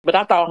But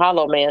I thought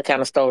Hollow Man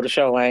kind of stole the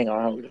show. I ain't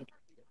gonna hold you.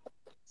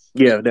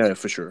 Yeah, that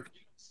for sure.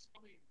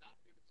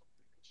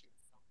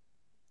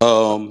 I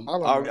don't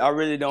know. I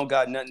really don't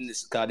got nothing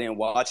to. I didn't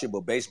watch it,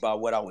 but based by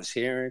what I was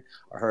hearing,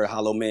 I heard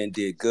Hollow Man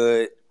did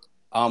good.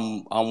 I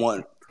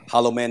want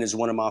Hollow Man is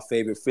one of my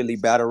favorite Philly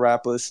battle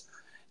rappers,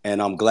 and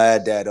I'm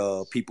glad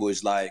that people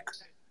is like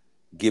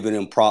giving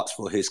him props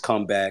for his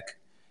comeback,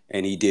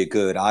 and he did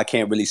good. I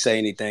can't really say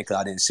anything because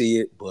I didn't see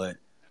it, but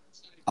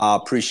I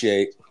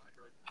appreciate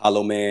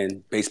Hollow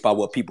Man based by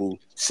what people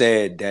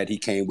said that he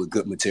came with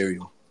good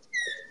material.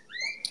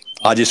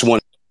 I just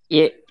want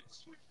Yeah,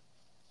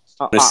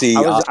 to see.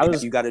 I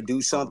was You got to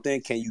do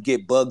something. Can you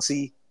get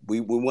Bugsy? We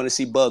want to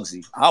see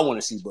Bugsy. I want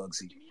to see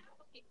Bugsy.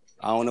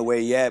 I don't know where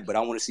he at, but I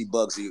want to see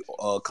Bugsy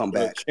come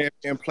The back.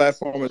 champion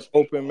platform is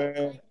open, man.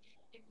 You know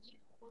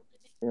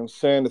what I'm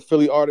saying? The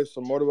Philly artists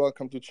are more than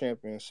welcome to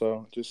champion.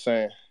 So just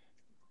saying.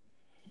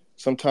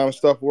 Sometimes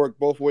stuff work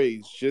both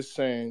ways. Just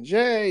saying,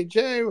 Jay,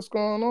 what's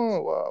going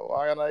on? Well,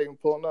 why am I not even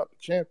pulling up the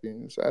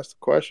champions? That's the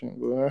question.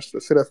 But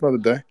that's another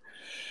day.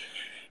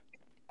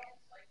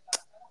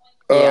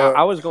 Yeah, Uh,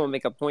 I was going to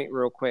make a point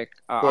real quick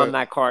on but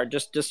that card,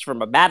 just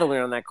from a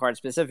battler on that card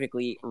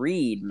specifically.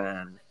 Reed,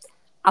 man,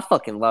 I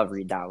fucking love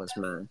Reed Dollars,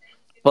 man.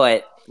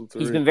 But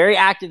he's been very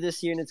active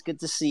this year, and it's good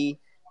to see.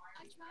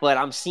 But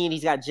I'm seeing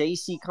he's got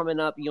JC coming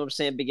up. You know what I'm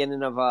saying?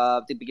 Beginning of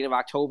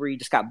October, he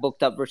just got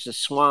booked up versus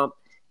Swamp.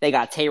 They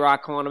got Tay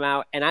Rock calling him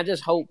out, and I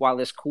just hope while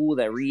it's cool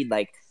that Reed,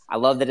 like, I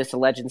love that it's a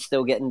legend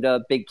still getting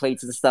the big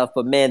plates and stuff.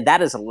 But man,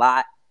 that is a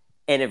lot.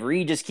 And if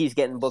Reed just keeps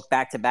getting booked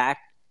back to back,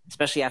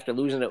 especially after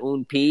losing to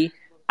Un P,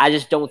 I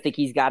just don't think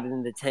he's got it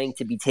in the tank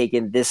to be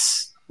taking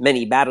this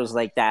many battles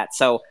like that.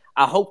 So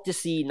I hope to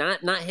see not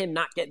him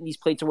not getting these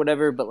plates or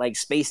whatever, but like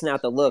spacing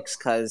out the looks.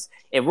 Because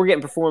if we're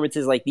getting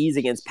performances like these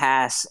against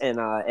Pass and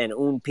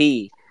Un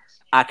P,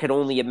 I could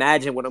only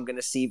imagine what I'm going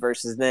to see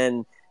versus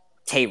then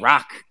Tay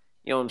Rock.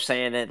 You know what I'm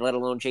saying? And let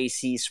alone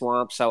JC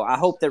Swamp. So I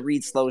hope that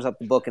Reed slows up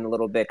the booking a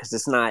little bit because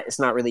it's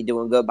not really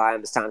doing good by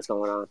him as time's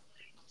going on.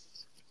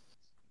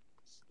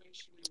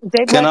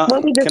 Jay Can Black, I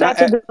what we can I decide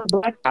to add, do with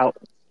Blackout?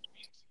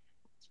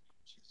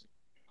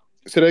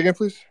 say that again,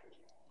 please.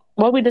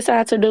 What we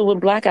decide to do with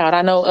Blackout?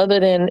 I know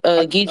other than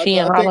Geechee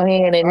and I think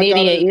Hollahan and I Nitty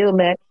gotta and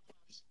Ilmac.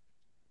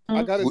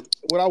 I gotta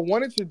what I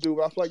wanted to do,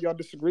 but I feel like y'all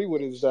disagree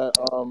with is that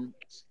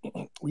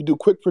we do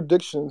quick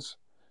predictions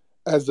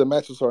as the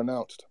matches are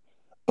announced.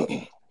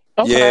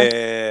 Okay.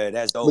 yeah,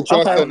 that's dope. But y'all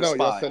Put that Okay. on said the no.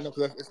 Y'all spot. said no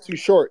because it's too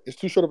short. It's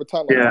too short of a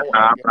timeline. Yeah,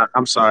 nah,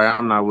 I'm sorry,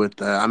 I'm not with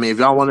that. I mean, if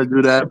y'all want to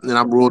do that and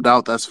I'm ruled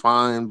out, that's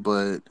fine.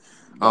 But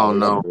I No, don't we're not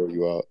know. gonna roll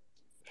you out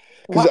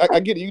because What? I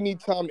get it. You need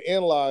time to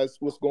analyze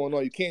what's going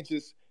on. You can't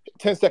just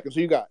 10 seconds.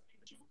 So you got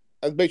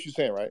that's basically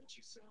saying, right?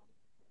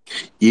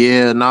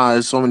 Yeah, nah,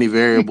 there's so many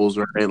variables,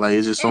 right? Like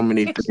it's just so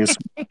many things.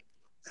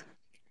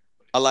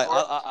 I like.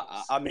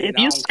 I If mean,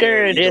 I you don't care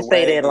scared, either just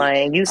say that, way.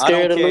 Lane. You I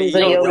don't scared of care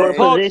losing either Yo, your yo, little way.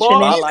 talk,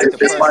 positioning? I boss. like the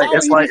Explain pressure. why he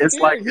be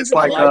scared. He I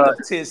got the like the belt.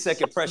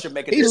 10-second pressure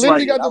making a He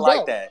literally decision. got I the like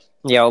belt. that.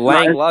 Yo, Nah,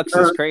 Lang Lux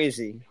is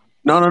crazy.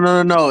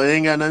 no. It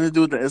ain't got nothing to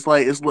do with that. It's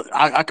like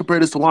I compare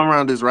this to one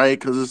rounders, right?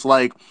 Because it's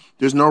like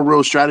there's no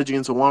real strategy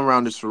into one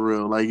rounders for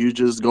real. Like you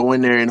just go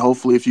in there and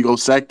hopefully if you go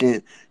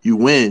second, you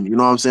win. You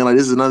know what I'm saying? Like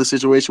this is another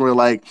situation where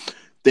like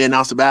they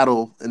announce a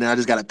battle and then I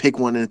just got to pick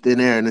one in thin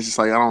air, and it's just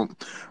like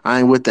I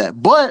ain't with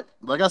that. But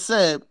like I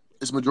said,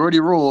 it's majority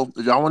rule.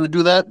 If y'all want to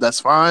do that, that's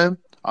fine.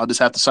 I'll just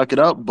have to suck it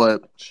up,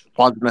 but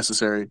pause is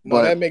necessary. No,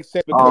 But that makes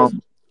sense because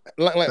um,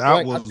 Lang, That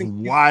I was think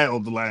you.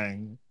 wild,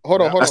 Lang.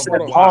 Hold on, That hold I on, was said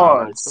hold on,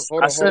 wild. pause.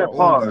 hold I on, hold said on,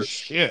 hold on. Holy pause.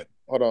 shit.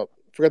 Hold on.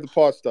 Forget the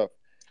pause stuff.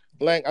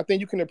 Lang, I think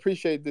you can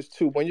appreciate this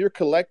too. When you're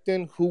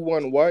collecting who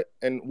won what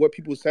and what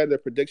people said their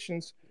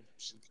predictions,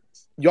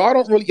 y'all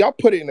don't really y'all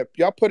put it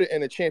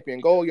in the champion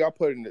goal. Y'all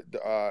put it in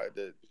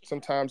the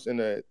sometimes in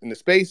the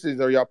spaces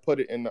or y'all put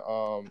it in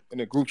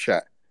the group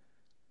chat.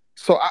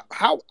 So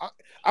I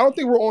don't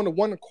think we're on the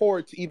one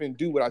accord to even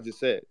do what I just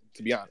said.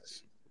 To be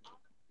honest,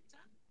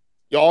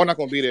 y'all not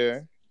gonna be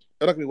there.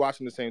 They're not gonna be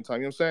watching at the same time.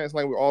 You know what I'm saying? It's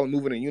like we're all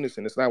moving in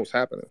unison. It's not what's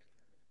happening.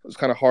 It's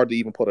kind of hard to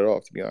even pull it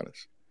off. To be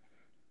honest,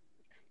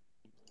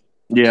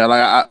 Yeah,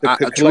 like to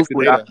collect the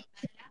truthfully, data.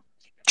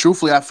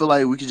 I feel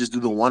like we could just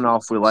do the one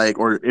off with like,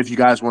 or if you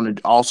guys want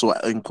to also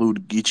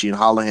include Geechee and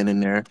Hollahan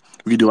in there,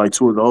 we could do like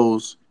two of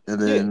those,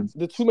 and Yeah, then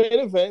the two main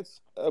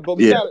events. But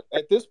we yeah, got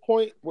at this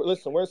point.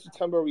 Listen, we're in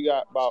September. We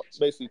got about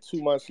basically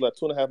 2 months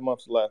left, 2.5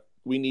 months left.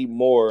 We need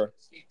more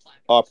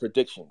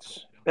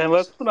predictions. And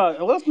let's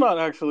not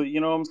actually, you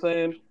know what I'm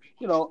saying?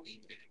 You know,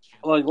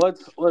 like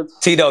let's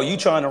Tito, you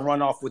trying to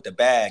run off with the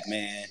bag,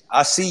 man.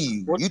 I see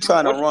you. what You you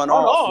trying to what run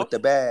run off off, with the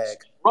bag.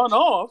 run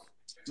off.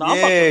 No,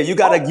 Yeah, you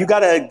got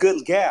a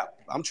good gap.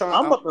 I'm trying.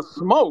 I'm about to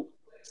smoke.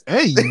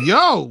 Hey,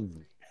 yo.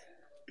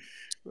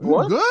 You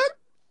What? good?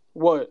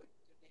 What?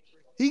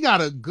 He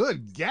got a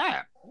good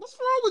gap. What's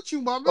wrong with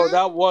you, my Oh, man?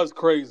 that was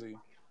crazy.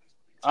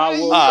 I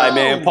Hey, will All say right, that.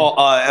 man. yo.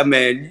 Paul,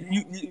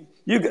 man,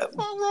 you got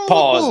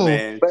pause, Unrollable.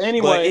 man. But But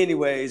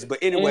anyways, yeah,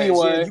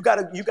 anyway, you got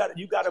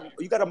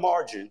a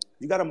margin.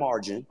 You got a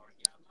margin.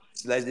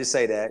 Let's just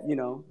say that,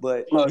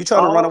 but you Look,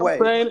 trying to run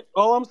away.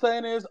 all I'm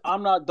saying is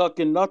I'm not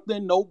ducking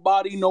nothing,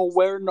 nobody,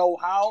 nowhere, no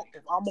how.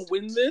 If I'm gonna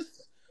win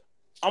this,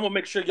 I'm gonna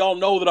make sure y'all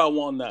know that I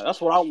won that.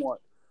 That's what I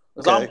want.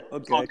 Cause I'm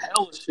Okay. on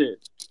hella shit.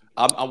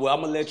 I'm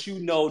gonna let you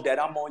know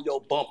that I'm on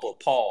your bumper.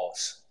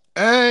 Pause.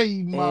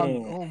 Hey,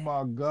 Mm. oh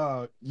my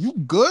God, you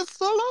good,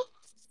 fella?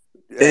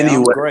 Hey, I'm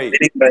Anyway, great.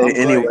 anyway, I'm great.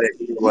 anyway,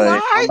 You all anyway.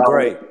 right? I'm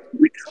great.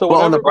 So But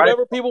on the bright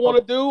whatever people want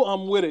to do,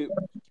 I'm with it.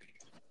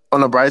 on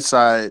the bright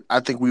side,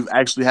 I think we've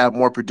actually had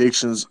more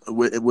predictions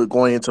with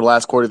going into the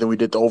last quarter than we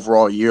did the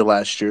overall year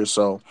last year.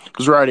 So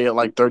because we're already at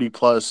like 30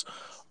 plus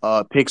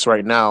picks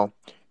right now,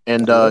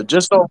 and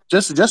just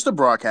the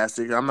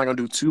broadcasting, I'm not gonna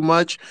do too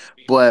much,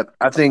 but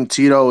I think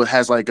Tito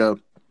has like a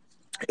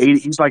 80.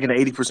 He's like in the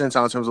 80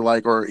 percentile in terms of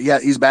like, or yeah,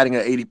 he's batting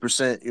at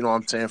 80%. You know what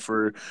I'm saying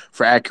for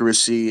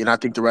accuracy, and I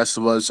think the rest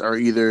of us are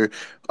either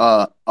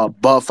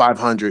above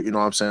 500. You know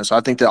what I'm saying. So I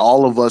think that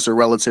all of us are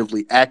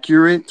relatively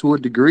accurate to a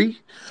degree.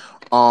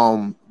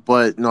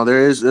 But no,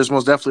 there's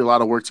most definitely a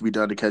lot of work to be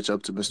done to catch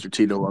up to Mr.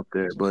 Tito up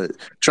there. But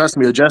trust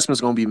me, adjustments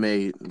gonna be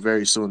made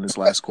very soon this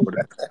last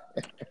quarter.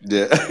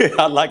 Yeah,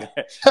 I like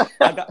it.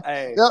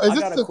 Yo, is I this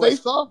got a the face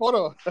question. off? Hold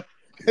on.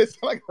 It's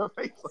like a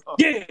face off.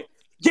 Yeah,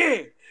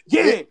 yeah,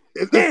 Yeah, yeah,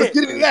 let's yeah, get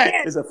into that.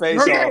 It's a You face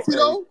heard that, off. Hey,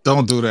 Tito?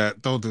 Don't do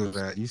that. Don't do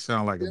that. You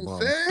sound like a You know what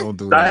bum. I'm saying? Don't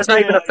do No, that. it's not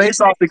even a face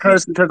off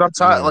because I'm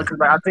tied. Yeah. Like, 'cause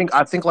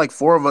I think like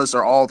four of us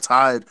are all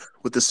tied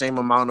with the same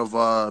amount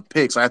of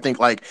picks. I think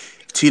like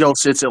Tito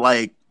sits at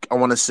like I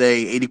want to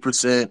say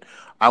 80%.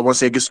 I want to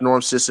say against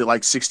Norm sits at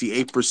like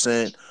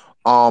 68%.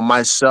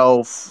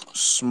 Myself,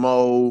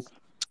 Smo,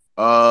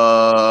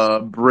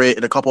 Britt,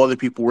 and a couple other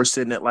people were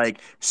sitting at like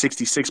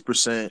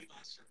 66%.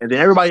 And then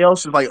everybody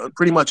else is like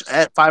pretty much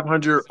at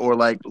 500 or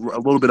like a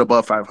little bit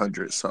above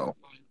 500. So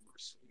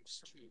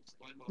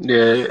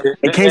Yeah,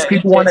 in case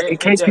people want to,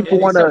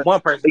 except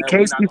one person in that we're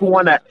case not people gonna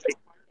want to, mention.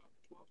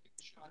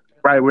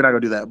 right, we're not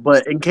gonna do that.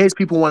 But in case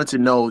people wanted to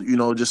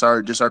know, just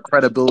our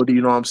credibility,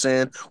 you know what I'm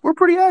saying? We're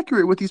pretty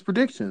accurate with these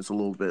predictions a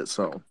little bit.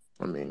 So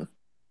I mean,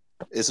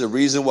 it's a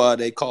reason why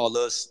they call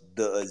us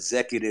the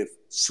executive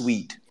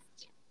suite.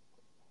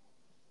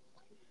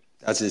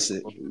 That's just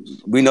it.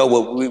 We know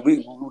what we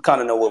kind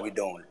of know what we're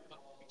doing.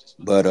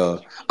 But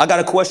I got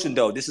a question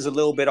though. This is a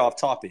little bit off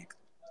topic.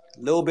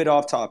 A little bit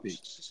off topic.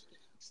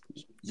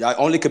 Y'all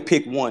only could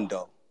pick one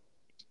though.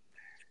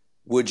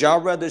 Would y'all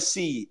rather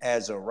see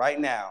as of right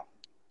now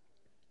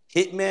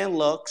Hitman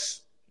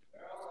Lux,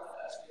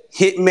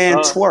 Hitman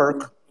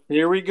Twerk,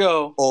 Here we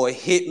go. or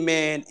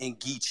Hitman and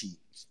Geechee?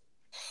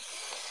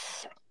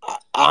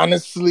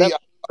 Honestly, I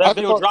That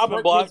video thought dropping,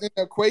 Twerk was block. in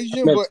the equation,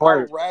 Hitman but I'd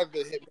twerk. rather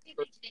hit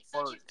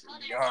Twerk, to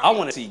be I honest.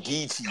 want to see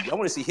Geechee. I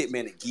want to see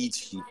Hitman and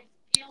Geechee.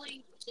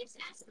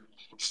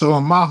 So,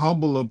 in my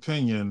humble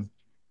opinion,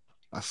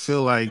 I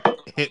feel like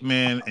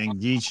Hitman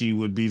and Geechee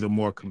would be the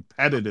more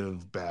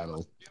competitive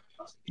battle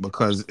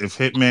because if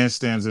Hitman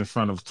stands in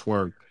front of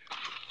Twerk,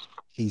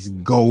 he's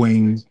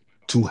going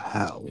to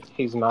hell.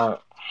 He's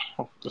not.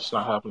 It's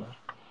not happening.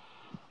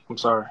 I'm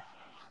sorry.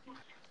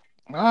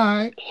 All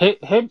right,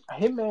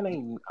 Hitman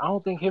ain't. I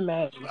don't think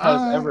Hitman has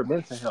all right. ever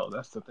been to hell.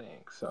 That's the thing.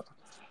 So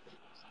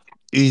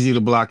Easy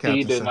to block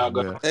he Captain did not Save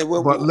go. there. Hey,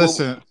 But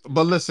listen.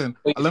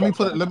 Please Let me stop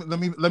put it. saying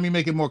that. Let me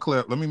make it more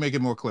clear. Let me make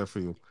it more clear for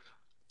you.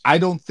 I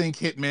don't think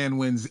Hitman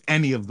wins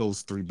any of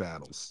those three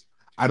battles.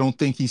 I don't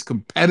think he's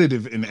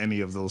competitive in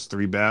any of those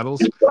three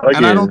battles.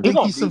 And I don't bugging. He think he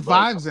gonna beat Lux.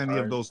 survives I'm any of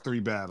sorry. those three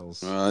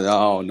battles. I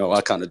don't know.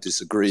 I kind of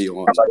disagree I'm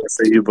on. about to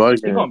say you He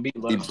bugging, gonna beat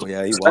He, Lux.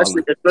 yeah, he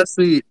especially wilding.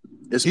 especially He gonna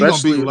beat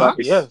especially like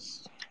Lux?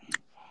 Yes.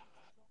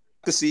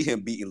 I could see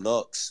him beating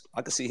Lux.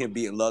 I could see him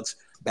beating Lux.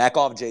 Back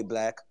off, Jay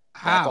Black.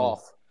 Back How?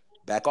 off.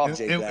 Back off,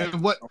 Jay Black.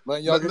 And what? I'm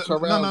letting y'all get your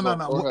No, no, rounds no, off.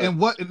 no. Go ahead. And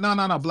what? No,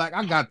 no, no. Black.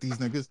 I got these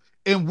niggas.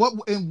 In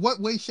what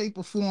way, shape,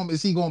 or form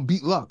is he gonna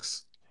beat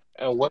Lux?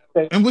 And what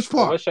shape, In which and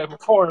part? what shape or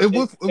form is In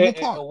what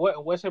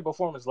part? what shape or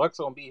form is Lux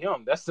gonna beat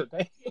him? That's the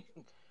thing.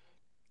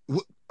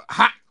 What,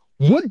 how,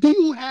 what do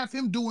you have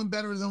him doing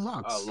better than A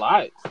Lux?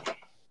 lot.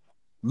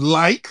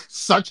 Like,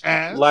 such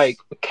Like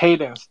as?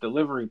 cadence,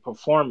 delivery,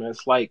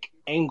 performance, like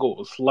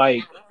angles,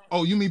 like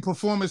Oh, you mean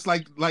performance you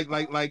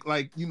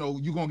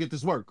gonna get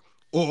this work.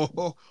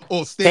 Or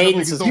stand up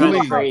Cadence niggas is don't kind of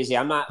you leave. crazy.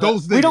 I'm not.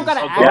 Those We don't got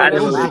niggas. to go yeah, act I like ahead.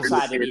 it's never Look, really agree with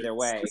lopsided Kaden. either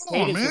way.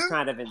 Come on, Cadence is man.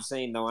 kind of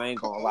insane though. I ain't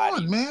Come gonna lie to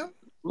on, you. man.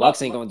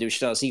 Lux ain't gonna do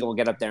shows. He gonna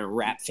get up there and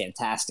rap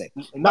fantastic.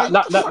 Like,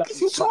 what the fuck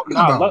is you talking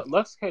about?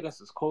 Lux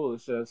cadence is cool.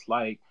 It's just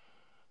like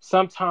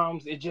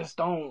sometimes it just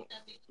don't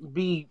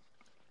be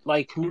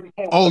like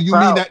communicating with Oh, the you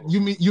mean crowd.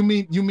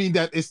 that you mean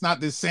that it's not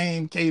the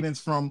same cadence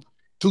from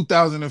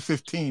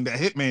 2015 that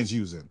Hitman's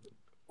using.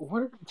 What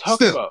are you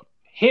talking Still, about?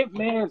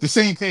 Hitman the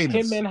same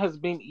cadence. Hitman has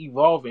been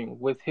evolving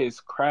with his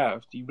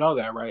craft. You know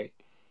that, right?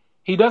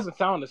 He doesn't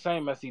sound the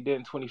same as he did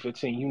in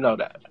 2015. You know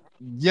that.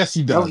 Yes,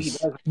 he No, he does.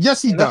 doesn't.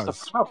 Yes, he And that's the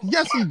does. problem.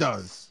 Yes, he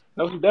does.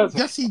 No, he doesn't.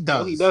 Yes, he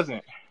No, he does.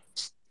 doesn't.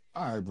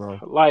 All right, bro.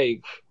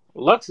 Like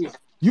Lux is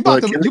You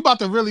about Look, to you about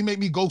to really make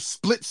me go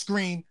split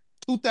screen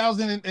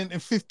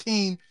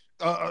 2015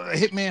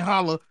 Hitman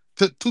Holla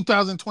to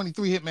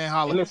 2023 Hitman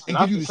Holla And it's and give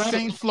not you the the same.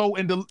 same flow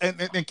and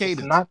It's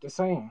cadence. not the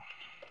same.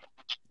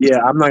 Yeah,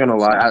 I'm not gonna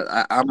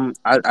lie.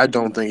 I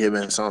don't think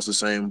Hitman sounds the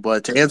same.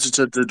 But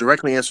to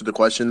directly answer the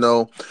question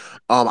though,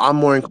 I'm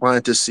more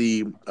inclined to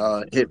see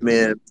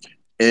Hitman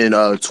and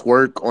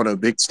Twerk on a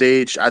big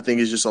stage. I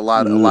think it's just a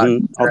lot to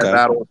that Okay.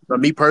 battle. But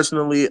me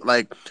personally,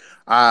 like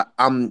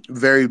I'm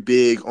very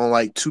big on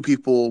like two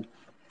people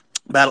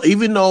battle,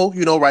 even though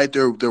right,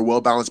 they're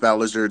well balanced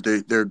battlers.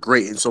 They're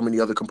great in so many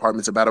other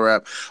compartments of battle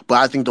rap. But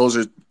I think those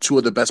are two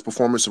of the best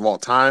performers of all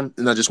time,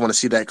 and I just want to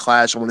see that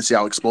clash. I want to see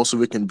how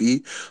explosive it can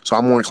be. So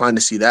I'm more inclined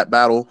to see that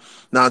battle.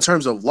 Now, in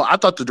terms of, I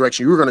thought the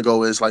direction you were going to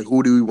go is like,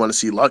 who do we want to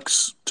see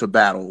Lux to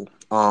battle?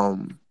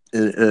 In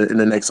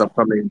the next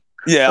upcoming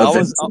Yeah,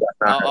 events and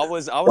whatnot. I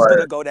was But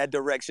gonna go that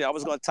direction. I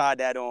was gonna tie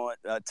that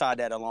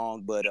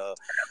along, but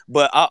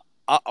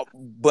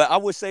but I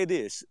would say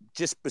this,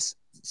 just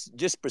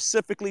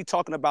specifically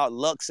talking about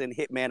Lux and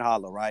Hitman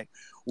Holla, right?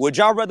 Would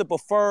y'all rather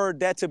prefer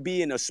that to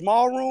be in a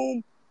small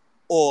room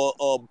or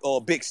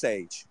a big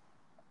stage?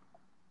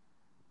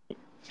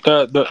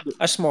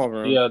 A small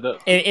room. Yeah,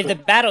 If the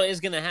battle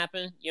is gonna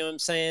happen, you know what I'm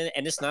saying,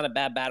 and it's not a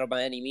bad battle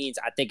by any means,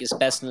 I think it's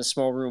best in a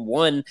small room.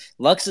 One,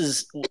 Lux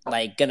is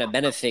like gonna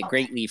benefit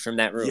greatly from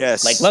that room. Like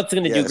Yes, Lux is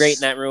gonna do great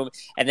in yes. that room,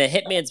 and then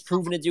Hitman's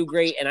proven to do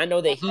great, and I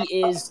know that he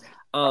is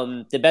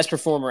the best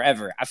performer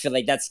ever. I feel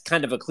like that's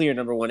kind of a clear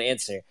number one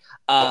answer.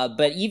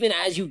 But even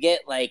as you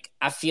get like,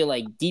 I feel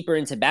like deeper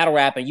into battle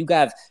rap, and you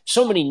got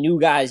so many new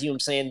guys, you know what I'm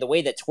saying, the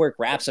way that Twerk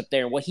raps up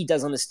there and what he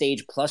does on the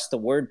stage, plus the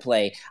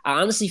wordplay,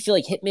 I honestly feel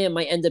like Hitman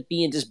might end up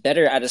being just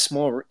better in a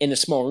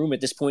small room at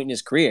this point in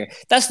his career.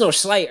 That's no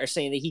slight or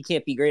saying that he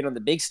can't be great on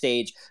the big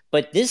stage,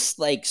 but this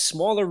like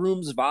smaller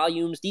rooms,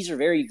 volumes, these are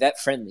very vet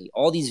friendly.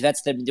 All these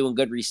vets that have been doing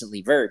good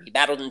recently. Verb, he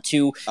battled in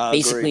two I agree.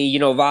 basically,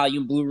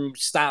 volume blue room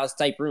styles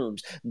type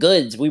rooms.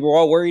 Goods, we were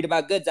all worried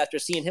about Goods after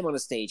seeing him on the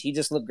stage. He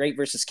just looked great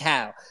versus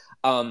Cal.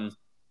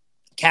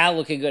 Cal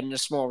looking good in a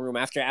small room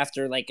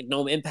after like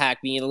no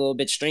impact being a little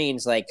bit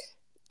strange. Like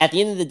at the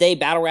end of the day,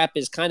 battle rap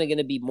is kind of going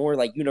to be more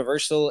like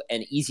universal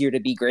and easier to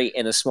be great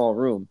in a small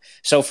room.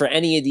 So for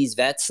any of these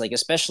vets, like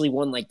especially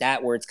one like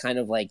that where it's kind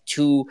of like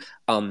two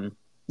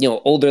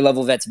older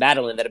level vets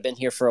battling that have been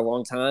here for a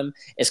long time,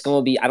 it's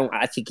going to be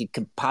I think it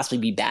could possibly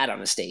be bad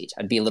on a stage.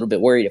 I'd be a little bit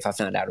worried if I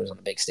found out it was on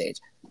a big stage.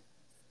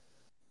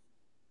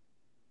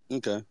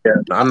 Okay. yeah,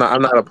 I'm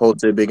not opposed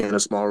to it being in a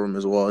small room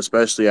as well,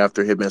 especially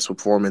after Hitman's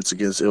performance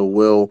against Ill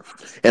Will,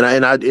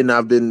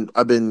 I've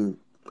been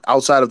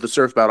outside of the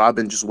surf battle. I've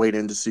been just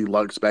waiting to see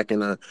Lux back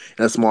in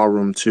a small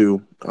room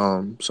too.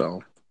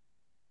 So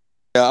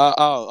Yeah,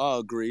 I'll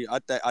agree. I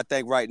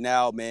think right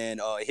now, man,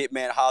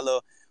 Hitman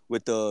Holla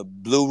with the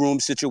Blue Room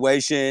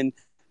situation,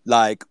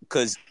 like,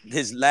 cause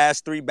his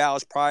last three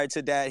battles prior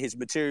to that, his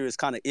material is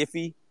kind of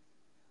iffy,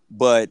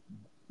 but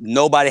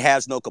nobody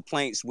has no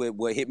complaints with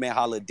what Hitman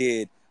Holla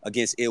did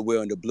against Ill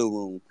Will in the Blue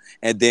Room.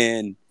 And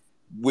then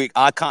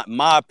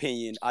my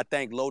opinion, I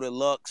think Loaded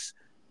Lux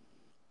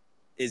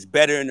is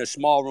better in a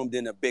small room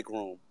than a big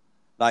room,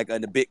 like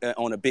in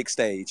on a big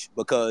stage,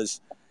 because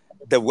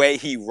the way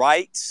he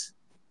writes,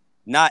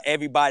 not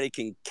everybody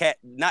can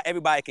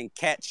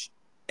catch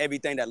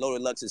everything that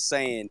Loaded Lux is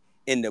saying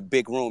in the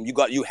big room.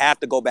 You have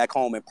to go back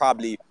home and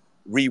probably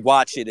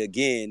rewatch it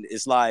again.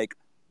 It's like,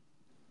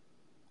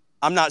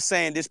 I'm not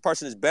saying this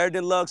person is better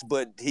than Lux,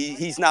 but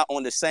he's not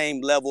on the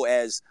same level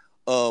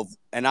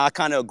and I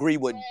kind of agree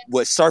with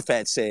what Surf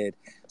had said.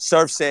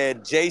 Surf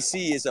said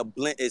JC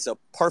is a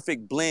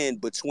perfect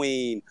blend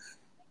between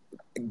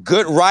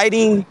good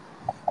writing,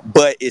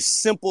 but it's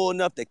simple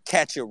enough to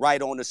catch it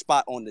right on the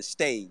spot on the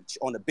stage,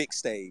 on the big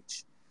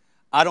stage.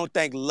 I don't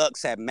think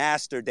Lux have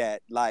mastered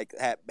that,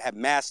 have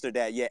mastered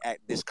that yet at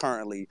this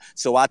currently.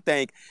 So I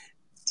think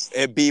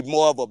it'd be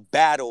more of a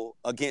battle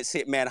against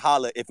Hitman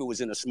Holla if it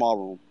was in a small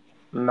room.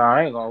 No,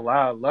 I ain't gonna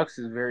lie. Lux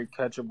is very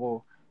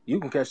catchable. You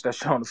can catch that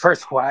shit on the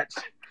first watch.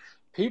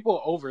 People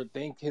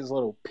overthink his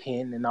little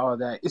pin and all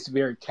that. It's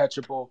very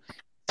catchable.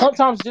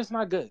 Sometimes just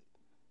not good.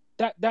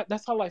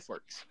 That's how life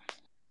works.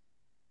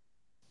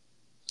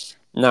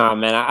 No,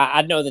 man,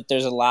 I know that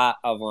there's a lot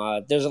of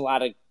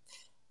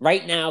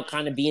right now,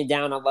 kind of being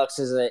down on Lux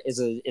is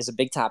a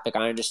big topic.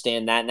 I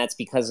understand that, and that's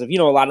because of a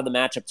lot of the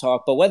matchup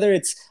talk. But whether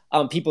it's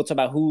people talk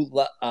about who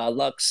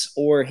Lux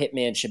or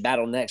Hitman should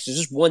battle next, there's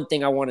just one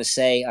thing I want to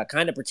say,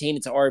 kind of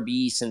pertaining to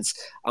RBE, since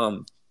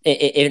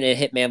in a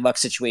Hitman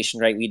Lux situation,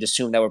 right, we'd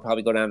assume that would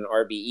probably go down in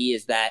RBE.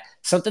 Is that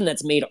something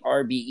that's made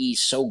RBE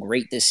so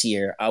great this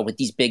year with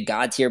these big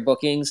God tier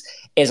bookings?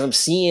 Is I'm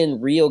seeing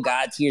real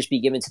God tiers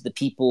be given to the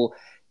people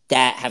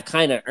that have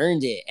kind of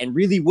earned it and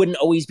really wouldn't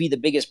always be the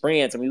biggest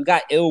brands. I mean, we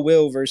got Ill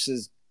Will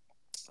versus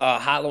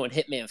Hollow and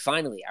Hitman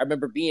finally. I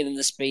remember being in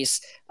this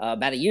space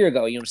about a year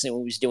ago, you know what I'm saying,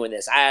 when we was doing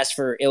this. I asked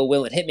for Ill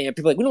Will and Hitman.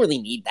 People were like, we don't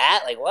really need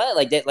that. Like,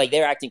 what?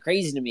 They're acting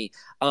crazy to me.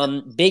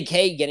 Big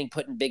K getting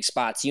put in big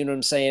spots, you know what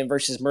I'm saying,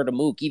 versus Murda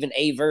Mook. Even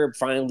A Verb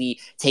finally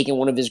taking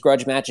one of his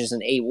grudge matches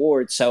in A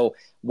Ward. So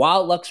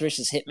while Lux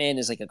versus Hitman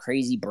is like a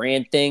crazy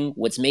brand thing,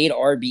 what's made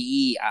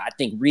RBE, I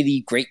think,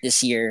 really great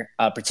this year,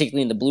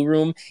 particularly in the Blue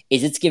Room,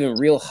 is it's given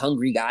real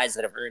hungry guys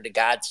that have earned a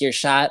God tier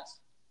shot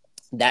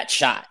that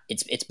shot.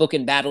 It's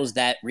booking battles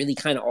that really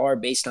kind of are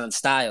based on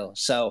style.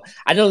 So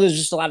I know there's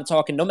just a lot of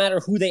talking. No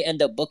matter who they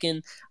end up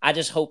booking, I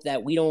just hope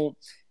that we don't,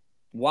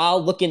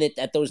 while looking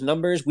at those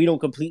numbers, we don't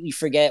completely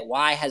forget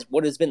what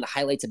has been the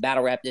highlights of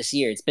battle rap this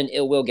year. It's been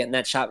Ill Will getting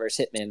that shot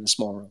versus Hitman in the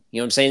small room. You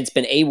know what I'm saying? It's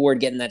been A Ward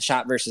getting that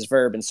shot versus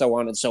Verb, and so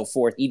on and so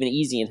forth. Even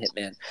Easy and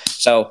Hitman.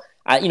 So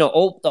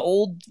the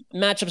old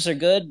matchups are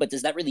good, but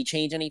does that really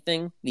change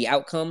anything? The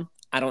outcome?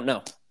 I don't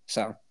know.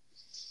 So.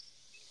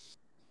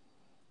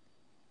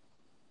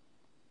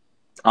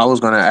 I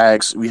was gonna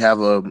ask. We have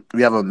a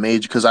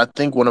major because I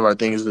think one of our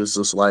things is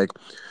just like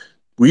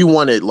we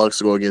wanted Lux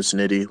to go against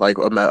Nitty, like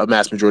a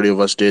mass majority of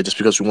us did, just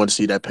because we want to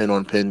see that pin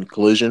on pin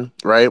collision,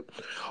 right?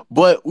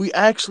 But we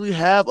actually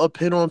have a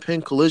pin on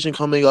pin collision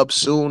coming up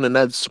soon, and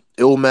that's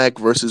Ilmac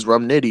versus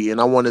Rum Nitty.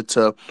 And I wanted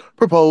to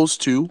propose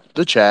to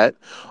the chat,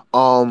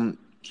 um,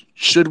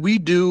 can we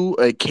do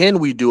a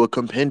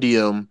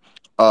compendium,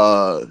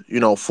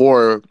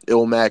 for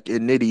Ilmac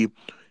and Nitty,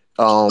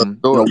 Let's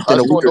do it. I within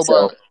a just week want or so?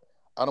 nobody.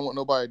 I don't want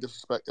nobody to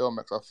disrespect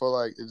Ilmax. I feel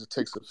like it just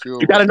takes a few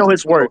You of got us to to know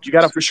his know work. You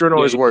got to his. for sure know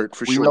Yeah, his work,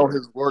 for We know sure.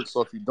 his work,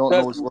 so if you don't know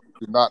that's his work,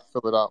 do not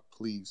fill it out,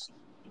 please.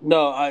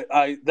 no.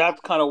 I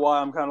that's kind of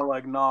why I'm kind of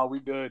like, nah, we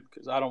good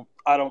because I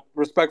don't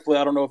respectfully,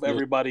 I don't know if Yeah.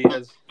 everybody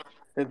has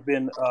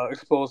been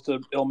exposed to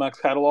Ilmac's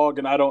catalog,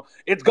 and I don't.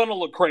 It's gonna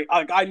look crazy.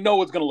 Like I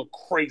know it's gonna look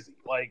crazy.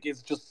 Like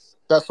it's just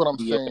That's what I'm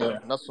Yeah. saying.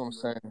 That's what I'm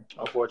saying.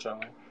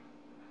 Unfortunately.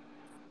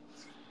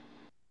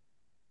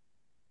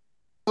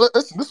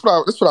 This is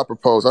what I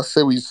propose. I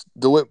say we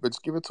do it, but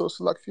just give it to a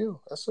select few.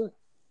 That's it.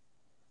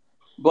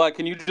 Black.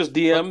 Can you just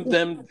DM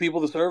them people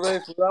the survey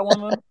for that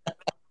one then?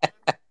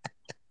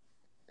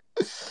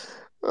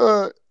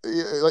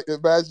 Yeah, like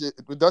imagine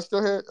with Dutch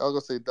still here. I was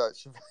gonna say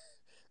Dutch.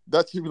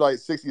 Dutch should be like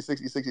 60,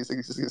 60, 60,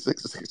 60, 60,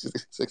 60, 60,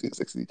 60,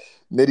 60.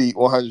 Nitty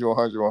 100,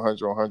 100,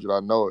 100, 100. I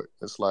know it.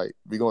 It's like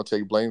we gonna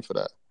take blame for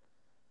that.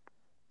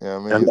 You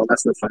know what I I mean? know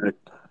that's the fact.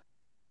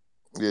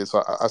 Yeah,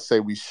 so I say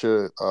we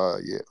should.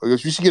 Yeah,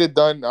 if we should get it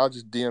done, I'll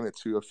just DM it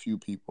to a few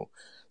people.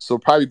 So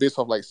probably based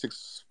off like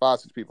 6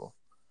 people.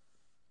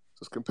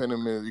 Just compare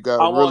them in. You got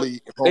to I want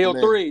really hone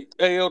in.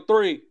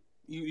 AO3.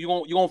 You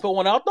gonna fill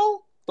one out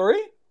though?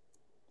 3?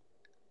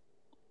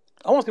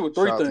 I want to see what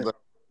 3 Shout out to think. them.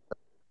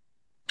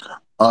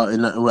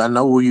 And I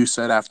know what you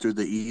said after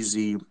the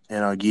Easy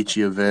and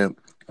Geechee event,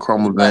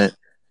 Chrome We back. event.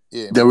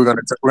 Yeah, Then we're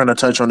gonna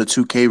touch on the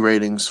 2K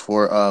ratings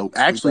for we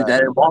actually back.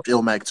 that involved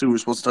Ilmac too. We're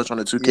supposed to touch on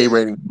the 2K Yeah,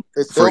 rating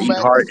it's for E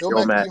Ilmac. Heart It's and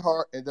Ilmac Ilmac. E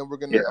Heart, and then we're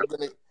Yeah, gonna. I'm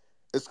gonna.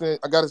 It's gonna.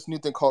 I got this new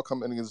thing called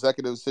an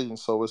executive decision.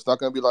 So it's not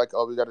gonna be like,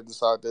 oh, we got to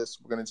decide this.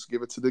 We're gonna just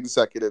give it to the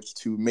executives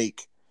to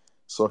make.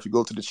 So if you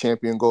go to the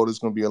champion goal, there's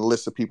gonna be a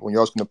list of people, and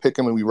you're just gonna pick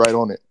them, and we write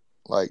on it.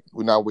 Like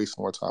we're not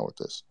wasting more time with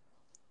this.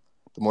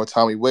 The more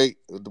time we wait,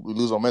 we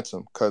lose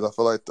momentum because I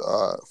feel like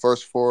the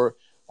first 4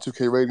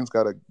 2K ratings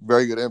got a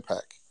very good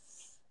impact,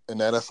 and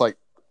that's like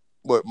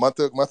what month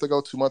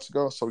ago, 2 months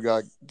ago. So we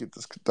gotta get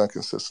this done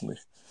consistently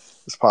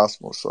as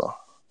possible. So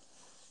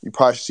you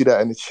probably should see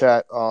that in the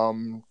chat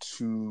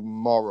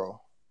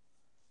tomorrow.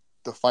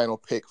 The final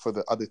pick for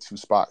the other 2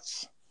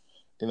 spots.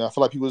 I feel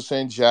like people were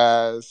saying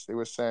Jazz. They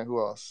were saying who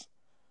else?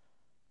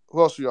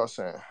 Who else were y'all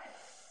saying?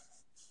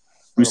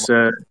 we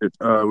said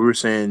we were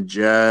saying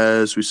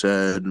Jazz. We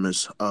said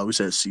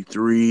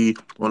C3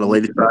 on the Mm-hmm.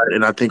 lady side,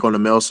 and I think on the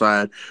male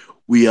side.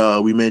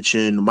 We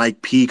mentioned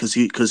Mike P because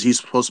he's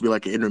supposed to be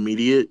like an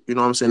intermediate, you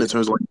know what I'm saying, Yeah. in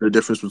terms of like the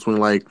difference between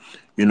like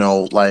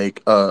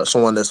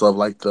someone that's of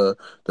like the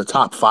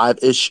top 5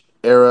 ish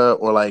era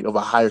or like of a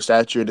higher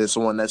stature than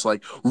someone that's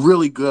like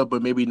really good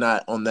but maybe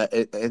not on that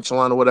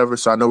echelon or whatever.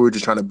 So I know we're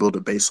just trying to build a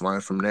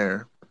baseline from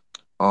there.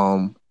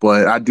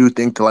 But I do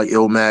think that like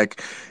Ilmac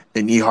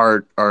and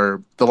Ehart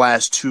are the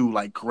last 2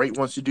 like great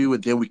ones to do,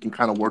 and then we can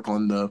kind of work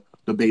on the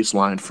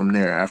baseline from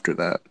there after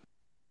that.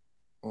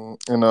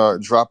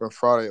 And dropping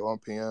Friday at 1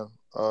 p.m.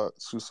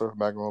 Sue Surf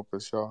Magnum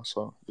Opus, y'all.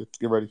 So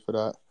get ready for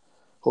that.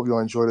 Hope y'all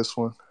enjoy this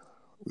one.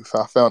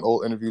 I found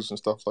old interviews and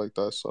stuff like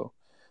that. So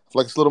I feel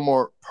like it's a little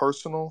more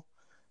personal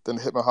than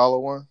the Hitman Hollow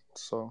one.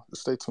 So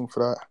just stay tuned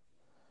for that.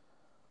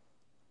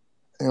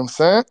 You know what I'm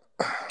saying?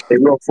 Hey,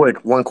 real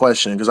quick, one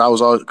question, because I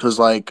was all because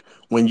like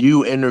when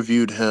you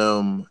interviewed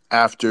him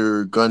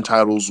after Gun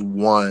Titles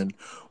won,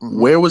 Mm-hmm.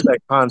 where was that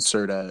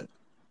concert at?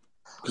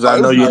 Because I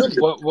It know was in you. Philly.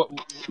 What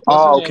wasn't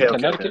Oh, it in okay.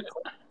 Connecticut?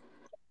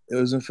 It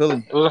was in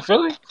Philly. It was in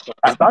Philly?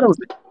 I thought it was.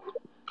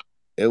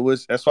 It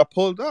was. That's why I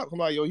pulled up. I'm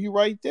like, yo, you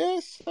right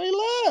there? Say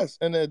less.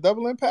 And then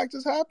double impact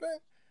just happened.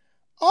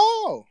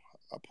 Oh,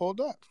 I pulled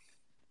up.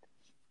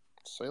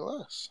 Say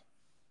less.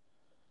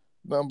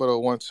 Nothing but a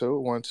 1-2,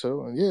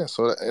 1-2, and yeah.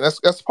 So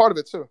that's part of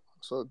it too.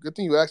 So good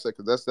thing you asked that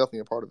because that's definitely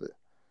a part of it.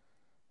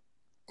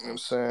 You know what I'm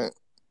saying?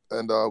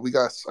 And we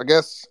got, I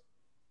guess,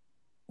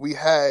 we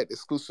had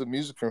exclusive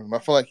music from him. I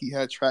feel like he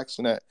had tracks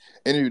in that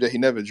interview that he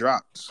never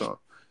dropped. So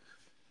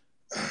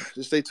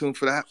just stay tuned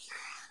for that.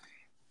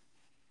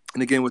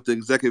 And again, with the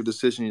executive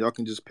decision, y'all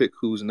can just pick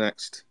who's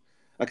next.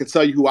 I can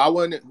tell you who I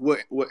want, what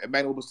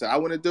Emmanuel said I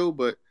want to do,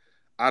 but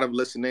out of a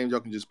list of names,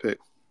 y'all can just pick.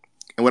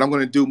 And what I'm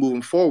going to do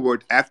moving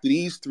forward, after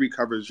these 3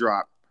 covers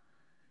drop,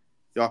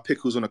 y'all pick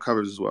who's on the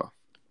covers as well.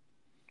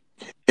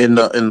 In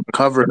the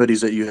cover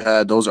hoodies that you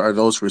had, those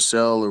for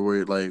sale or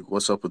were like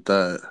what's up with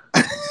that?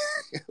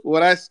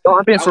 Well, that's No,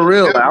 I mean for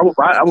real. Like, never,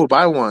 I would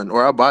buy one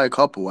or I'll buy a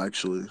couple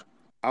actually.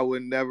 I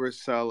would never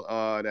sell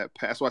that.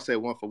 That's why I say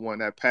 1 for 1.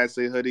 That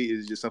Passe hoodie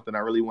is just something I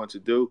really want to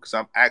do because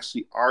I'm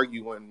actually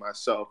arguing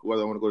myself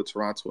whether I want to go to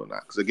Toronto or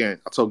not. Because again,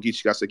 I told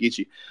Geechee, I said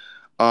Geechee,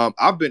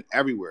 I've been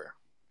everywhere.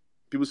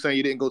 People saying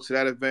you didn't go to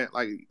that event,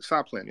 like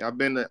stop playing. I've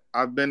been to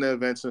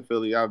events in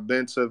Philly. I've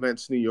been to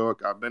events in New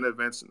York. I've been to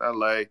events in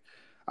LA.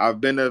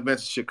 I've been to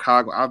events in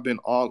Chicago. I've been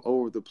all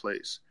over the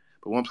place.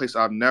 But one place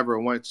I've never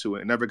went to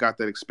and never got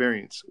that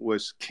experience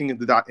was King of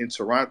the Dot in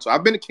Toronto.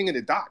 I've been to King of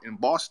the Dot in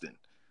Boston.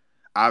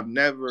 I've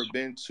never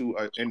been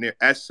to, in their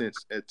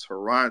essence, at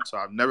Toronto.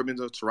 I've never been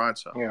to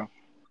Toronto. Yeah.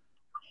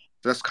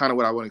 That's kind of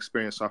what I want to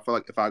experience. So I feel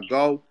like if I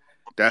go,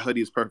 that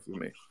hoodie is perfect for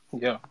me.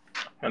 Yeah.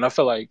 And I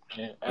feel like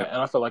an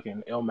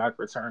Ilmac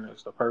return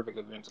is the perfect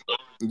event.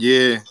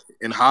 Yeah,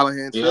 in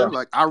Holland too. Yeah.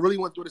 Like I really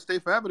want to stay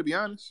forever. To be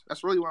honest,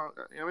 that's really why.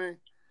 You know what I mean?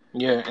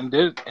 Yeah,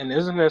 and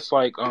isn't this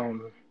like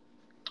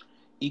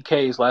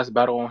EK's last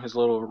battle on his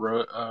little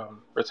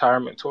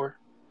retirement tour?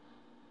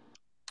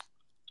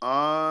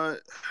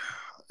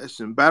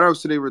 Listen, Battle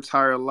Ups today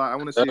retire a lot. I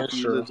want to see if That's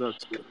he true. lives up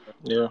to it.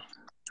 Yeah.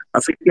 I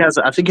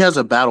think he has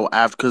a battle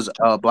after because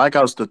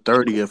Blackout's the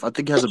 30th. I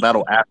think he has a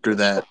battle after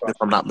that, if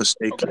I'm not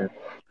mistaken.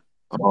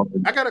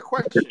 I got a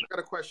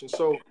question.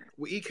 So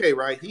with EK,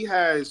 right? He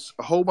has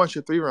a whole bunch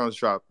of 3 rounds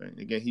dropping.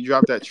 Again, he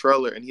dropped that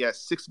trailer, and he has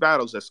 6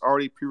 battles that's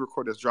already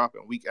pre-recorded that's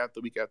dropping week after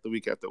week after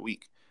week after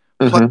week.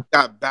 Plus, he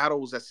got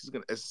battles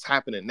that's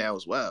happening now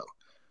as well.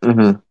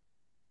 Mm-hmm.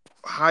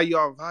 How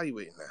y'all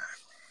evaluating that?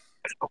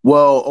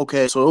 Well,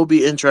 okay, so it'll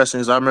be interesting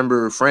because I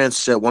remember France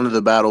said one of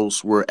the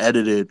battles were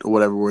edited or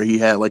whatever, where he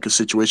had like a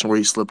situation where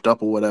he slipped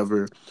up or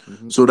whatever.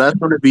 Mm-hmm. So that's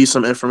going to be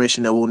some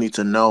information that we'll need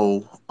to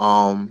know.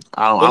 I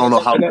don't know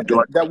how to do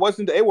it. That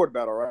wasn't the A-Ward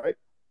battle, right?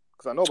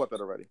 Because I know about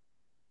that already.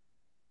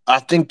 I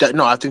think that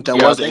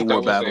was an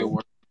A-War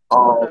battle.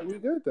 Okay, we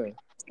good then.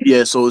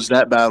 Yeah, so it's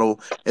that battle,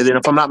 and then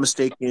if I'm not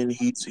mistaken,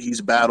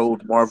 he's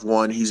battled Marv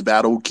One, he's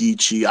battled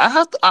Geechee. I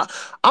have to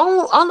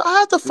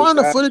find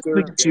the footage of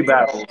the Geechee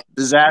battle,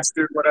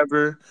 disaster,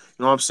 whatever. You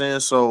know what I'm saying?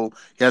 So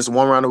he has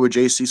one rounder with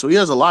JC, so he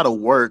has a lot of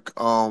work.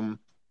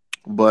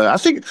 But I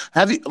think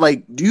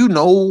do you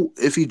know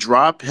if he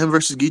dropped him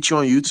versus Geechee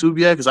on YouTube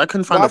yet? Because I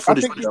couldn't find the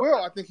footage. I think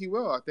he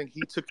will. I think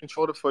he took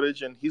control of the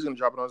footage and he's gonna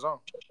drop it on his own.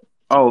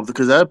 Oh,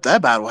 because that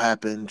battle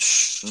happened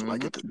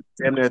like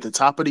damn near at the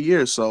top of the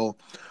year. So,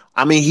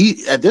 I mean,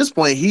 he at this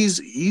point he's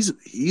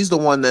the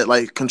one that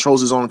like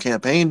controls his own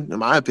campaign, in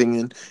my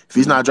opinion. If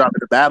he's not dropping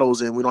the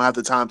battles and we don't have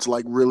the time to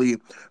like really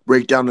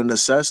break down and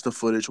assess the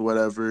footage or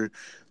whatever,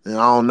 then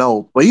I don't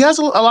know. But he has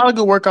a lot of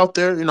good work out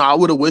there. You know, I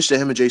would have wished that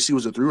him and JC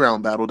was a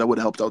 3-round battle. That would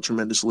have helped out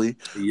tremendously.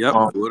 Yep,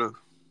 would have.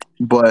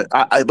 But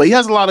but he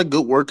has a lot of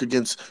good work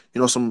against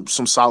some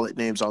solid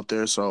names out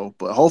there. So,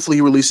 but hopefully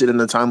he release it in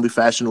a timely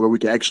fashion where we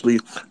can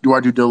actually do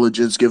our due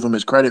diligence, give him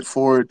his credit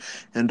for it,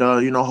 and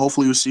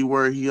hopefully we'll see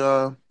where he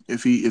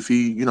if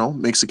he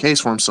makes a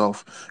case for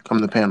himself come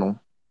the panel.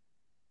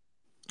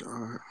 All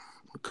right.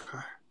 Okay.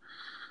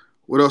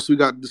 What else we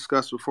got to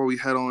discuss before we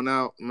head on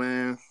out,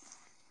 man?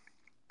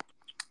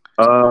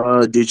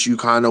 Did you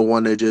kind of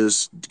want to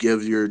just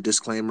give your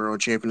disclaimer on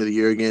Champion of the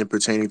Year again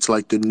pertaining to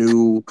like the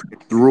new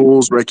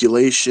rules,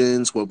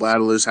 regulations, what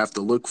battlers have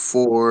to look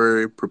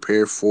for,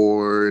 prepare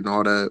for, and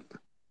all that?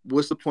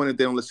 What's the point if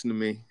they don't listen to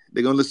me?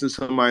 They're gonna listen to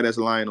somebody that's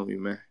lying on me,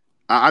 man.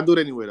 I do it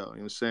anyway though. You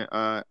know what I'm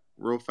saying?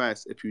 Real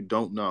fast, if you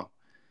don't know,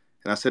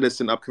 and I said this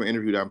in the upcoming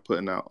interview that I'm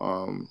putting out,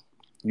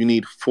 you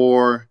need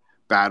 4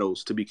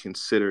 battles to be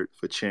considered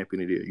for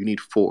Champion of the Year. You need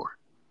 4.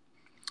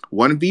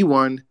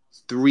 1v1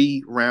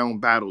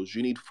 3-round battles.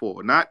 You need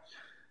 4. Not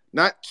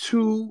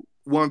 2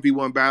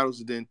 1v1 battles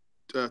and then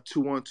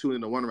 2-1-2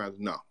 in the 1 round.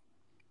 No.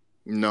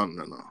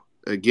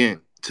 Again,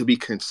 to be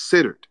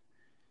considered,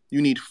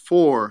 you need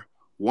 4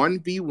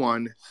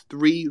 1v1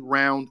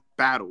 3-round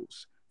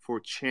battles for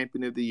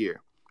Champion of the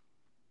Year.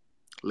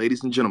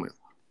 Ladies and gentlemen,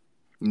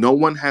 no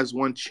one has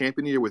won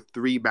Champion of the Year with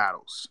 3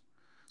 battles.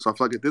 So I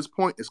feel like at this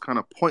point, it's kind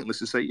of pointless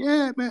to say,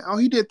 yeah, man,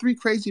 he did 3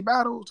 crazy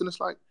battles. And it's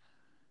like,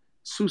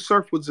 Sue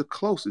Surf was the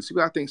closest.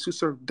 I think Sue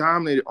Surf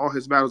dominated all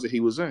his battles that he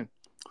was in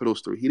for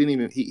those 3. He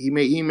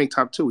didn't make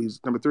top 2.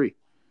 He's number 3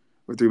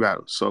 with 3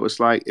 battles. So it's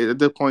like at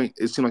this point,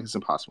 it seems like it's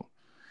impossible.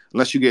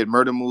 Unless you get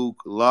Murder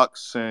Mook,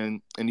 Lux,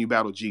 and you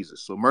battle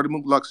Jesus. So Murder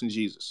Mook, Lux, and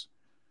Jesus.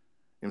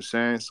 You know what I'm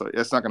saying? So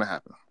that's not gonna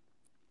happen.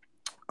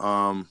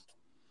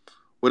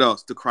 What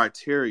else? The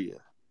criteria.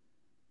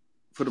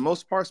 for the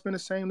most part, it's been the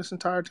same this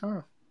entire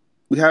time.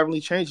 We haven't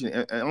really changed it.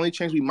 And the only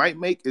change we might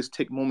make is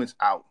take moments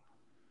out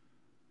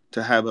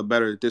to have a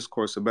better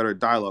discourse, a better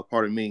dialogue,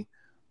 pardon me,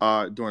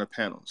 during a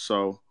panel.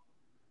 So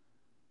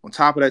on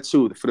top of that,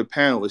 too, for the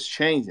panel, it's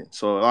changing.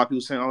 So a lot of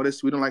people saying, oh,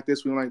 this, we don't like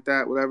this, we don't like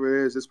that,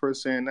 whatever it is, this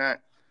person saying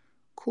that.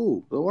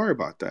 Cool. Don't worry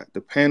about that.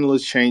 The panel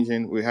is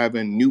changing. We're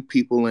having new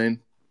people in.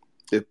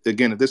 If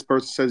this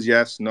person says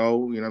yes,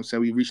 no, you know what I'm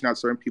saying? We're reaching out to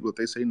certain people. If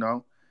they say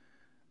no,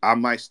 I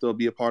might still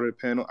be a part of the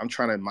panel. I'm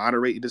trying to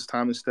moderate this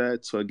time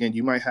instead. So again,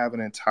 you might have an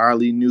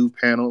entirely new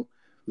panel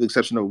with the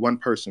exception of one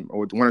person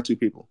or one or two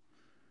people.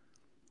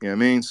 You know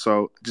what I mean?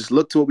 So just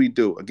look to what we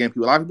do. Again, a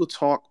lot of people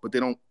talk, but they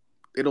don't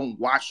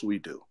watch what we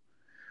do.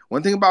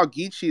 One thing about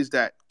Geechee is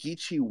that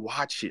Geechee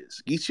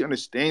watches. Geechee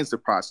understands the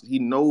process. He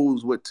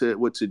knows what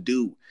to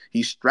do.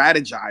 He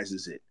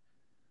strategizes it.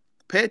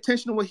 Pay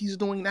attention to what he's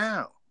doing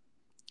now.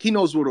 He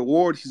knows what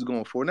award he's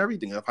going for and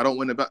everything. If I don't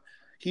win the belt,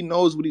 he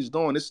knows what he's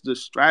doing. This is the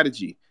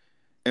strategy.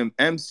 And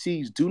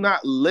MCs do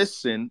not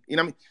listen. You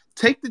know what I mean?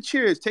 Take the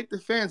cheers, take the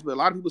fans, but a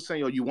lot of people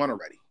saying, yo, you won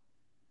already.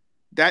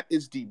 That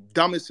is the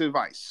dumbest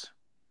advice.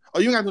 Oh,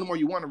 you ain't got to do no more,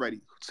 you won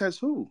already. Says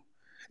who?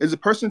 Is the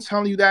person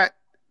telling you that?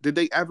 Did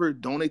they ever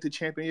donate to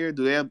champion year?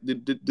 Do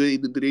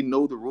they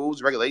know the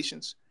rules,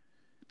 regulations?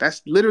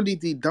 That's literally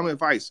the dumb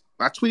advice.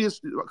 I tweeted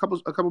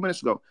a couple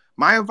minutes ago.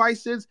 My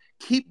advice is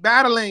keep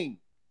battling.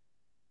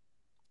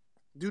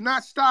 Do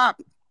not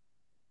stop.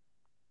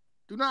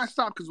 Do not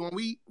stop, because when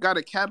we got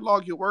to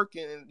catalog your work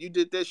and you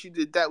did this, you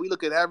did that, we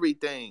look at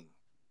everything.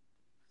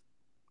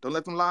 Don't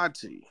let them lie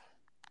to you.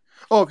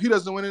 Oh, if he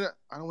doesn't win it,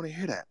 I don't want to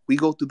hear that. We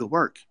go through the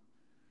work.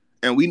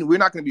 And we're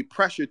not going to be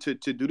pressured to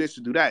do this,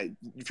 to do that.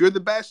 If you're the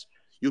best,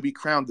 you'll be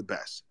crowned the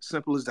best.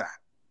 Simple as that.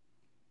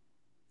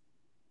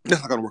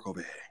 That's not going to work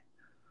over here.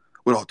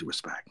 With all due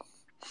respect.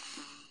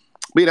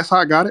 But yeah, that's how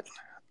I got it.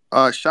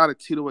 Shout out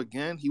to Tito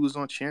again. He was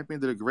on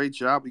Champion, did a great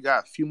job. We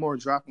got a few more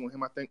dropping with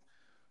him, I think.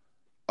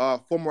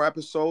 4 more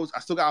episodes. I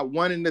still got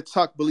one in the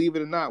tuck, believe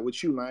it or not,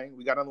 with you, Lane.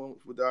 We got another one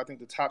with, I think,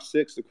 the top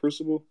 6, the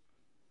Crucible.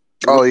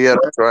 Oh, yeah,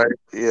 that's right.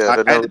 Yeah,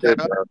 that never did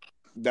that.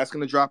 That's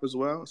going to drop as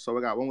well. So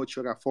I got one with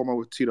you. I got 4 more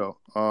with Tito.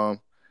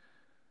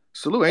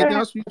 Salute. Anything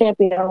else?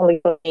 Champion only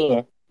for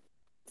men.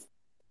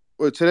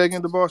 Wait, today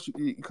again, the boss,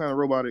 you kind of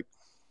robotic.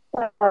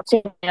 Am I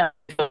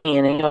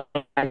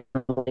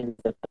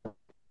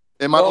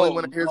the only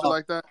one that hears it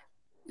like that?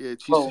 Yeah,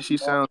 she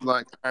sounds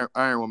like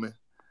Iron Woman.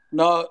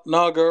 No,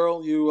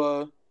 girl,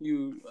 you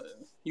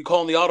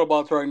calling the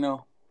Autobots right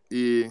now?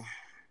 Yeah.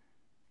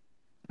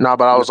 Nah,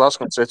 but I was also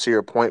gonna say to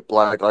your point,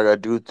 Black. Like I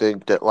do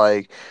think that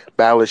like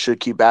battlers should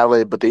keep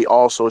battling, but they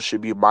also should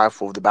be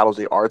mindful of the battles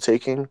they are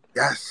taking.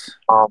 Yes.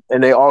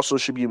 And they also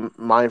should be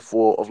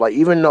mindful of like,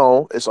 even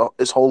though it's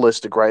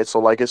holistic, right? So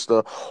like it's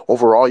the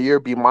overall year.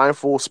 Be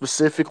mindful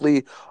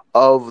specifically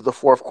of the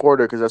fourth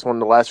quarter because that's one of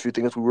the last few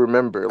things we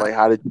remember. Like,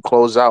 how did you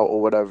close out or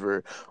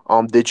whatever?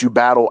 Did you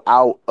battle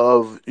out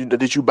of?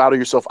 Did you battle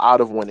yourself out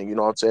of winning? You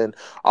know what I'm saying?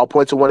 I'll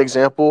point to one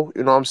example.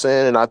 You know what I'm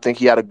saying? And I think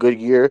he had a good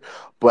year,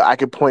 but I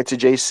could point to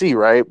JC,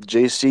 right?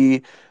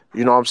 JC,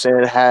 you know what I'm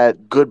saying,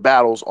 had good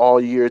battles all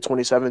year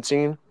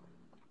 2017.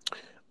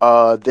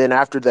 Then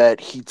after that,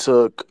 he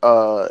took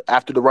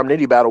after the Rum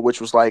Nitty battle, which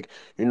was like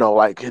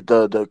like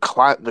the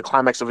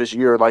climax of his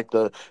year, like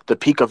the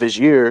peak of his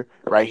year,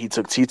 right? He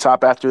took T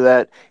Top after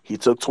that. He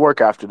took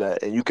Twerk after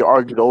that, and you could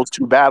argue those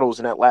 2 battles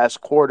in that last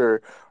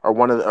quarter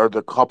are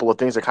the couple of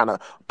things that kind of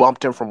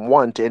bumped him from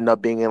 1 to end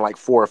up being in like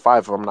 4 or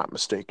 5, if I'm not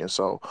mistaken.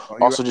 So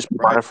also just be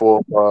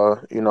mindful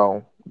of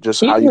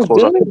just how you was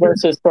close out good the year.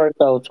 versus Twerk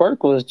though. Twerk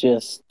was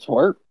just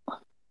Twerk.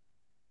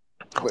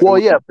 Well,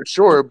 yeah, for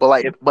sure.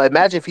 But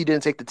imagine if he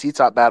didn't take the T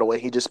Top battle and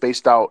he just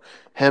spaced out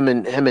him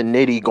and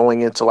Nitty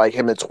going into like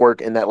him and Twerk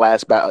in that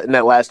last battle in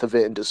that last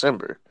event in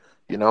December.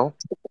 You know?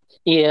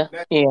 Yeah.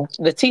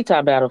 The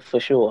T-Top battle for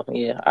sure.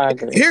 Yeah, I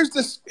agree. Here's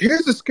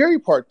the scary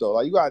part though.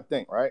 Like you gotta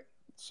think, right?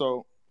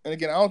 So, and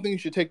again, I don't think you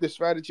should take this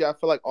strategy. I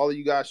feel like all of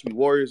you guys should be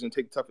warriors and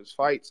take the toughest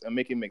fights and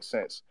make it make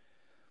sense.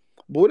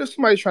 But what if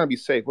somebody's trying to be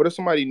safe? What if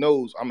somebody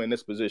knows I'm in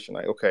this position?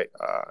 Like, okay,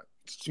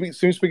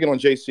 speaking on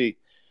JC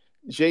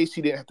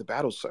didn't have to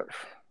battle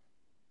surf.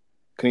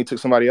 Can he took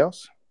somebody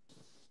else?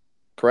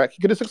 Correct.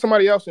 He could have took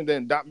somebody else and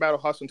then Dot Battle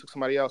Hustle and took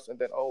somebody else, and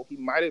then he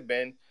might have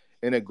been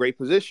in a great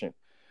position.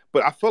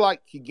 But I feel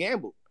like he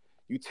gambled.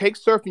 You take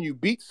Surf and you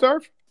beat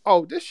Surf.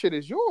 Oh, this shit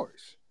is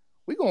yours.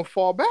 We gonna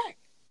fall back.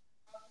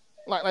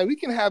 Like we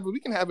can have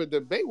a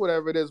debate,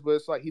 whatever it is, but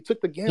it's like he took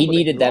the gamble. He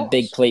needed that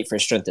big plate for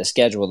strength of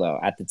schedule though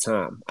at the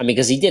time. I mean,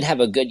 because he did have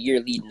a good year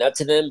leading up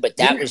to them, but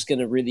that was going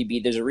to really be.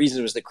 There's a reason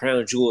it was the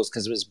crown jewels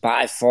because it was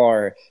by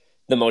far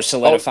the most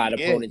solidified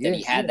opponent that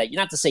he had. That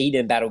not to say he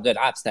didn't battle good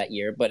ops that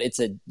year, but it's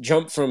a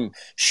jump from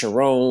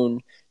Sharon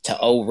to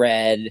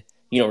O-Red,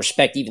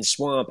 respect even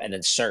Swamp and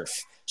then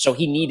Surf. So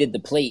he needed the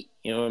plate,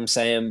 you know what I'm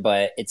saying?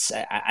 But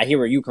I hear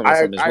where you coming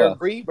from as well. I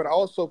agree, but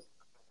also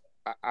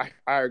I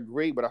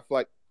agree, but I feel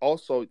like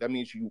also that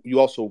means you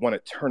also won a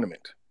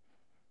tournament.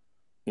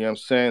 You know what I'm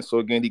saying? So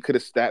again, he could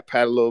have stat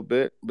pad a little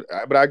bit,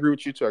 but I agree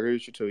with you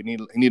too. He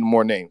needed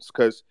more names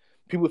because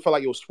people felt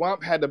like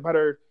Swamp had the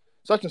better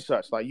such and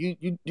such. Like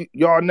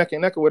y'all neck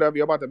and neck or whatever.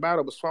 You're about to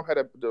battle, but Swamp had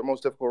the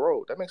most difficult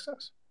road. That makes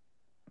sense.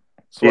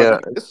 So Yeah.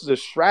 like, this is a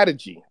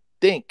strategy.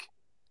 Think.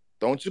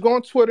 Don't just go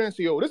on Twitter and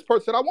say, "Yo, this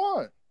person said I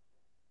won."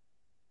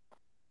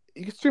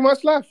 You got 3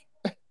 months left.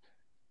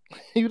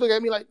 You look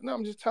at me like, no,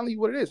 I'm just telling you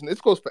what it is. And this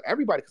goes for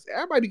everybody because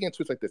everybody getting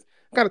tweets like this.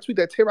 I got to tweet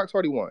that Tay-Rock's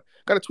already won.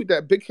 Got to tweet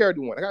that Big Hair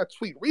already won. I got to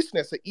tweet recent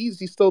that said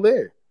Easy's still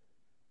there.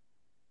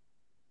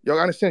 Y'all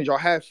understand? Y'all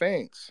have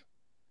fans.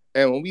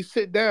 And when we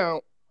sit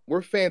down,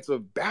 we're fans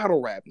of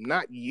battle rap,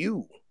 not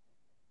you.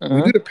 When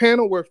we do the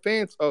panel, we're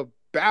fans of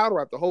battle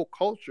rap, the whole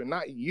culture,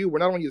 not you. We're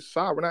not on your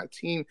side. We're not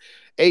team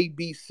A,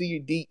 B, C,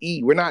 D,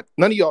 E. We're not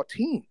none of y'all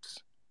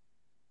teams.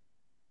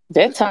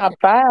 That top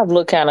 5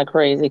 look kind of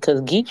crazy because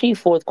Geechee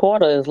fourth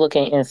quarter is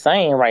looking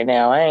insane right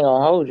now. I ain't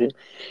gonna hold you.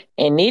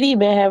 And Nitty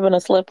been having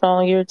a slept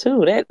on year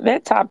too.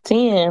 That top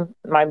 10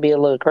 might be a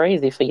little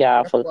crazy for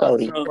y'all That's for why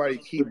Cody. everybody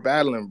keep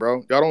battling,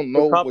 bro. Y'all don't The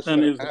know top what's 10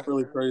 gonna is happen.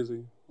 really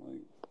crazy.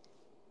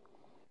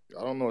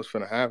 I don't know what's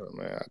gonna happen,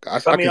 man. I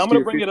I mean, can I'm see gonna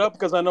the bring it future. up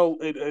because I know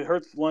it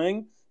hurts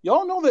Lang.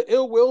 Y'all know that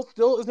Ill Will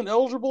still isn't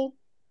eligible.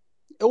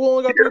 Ill Will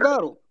only got 3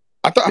 battles.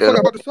 I Yeah. forgot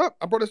about this up.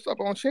 I brought this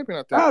up on Champion,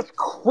 I think. That's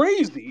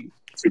crazy.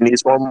 He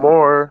needs one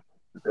more.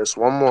 There's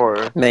one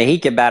more. Man, he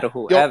can battle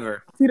Yo,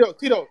 whoever.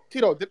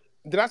 Tito,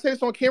 did I say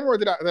this on camera or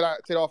did I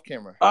say it off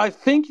camera? I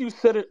think you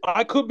said it.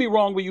 I could be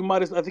wrong, but you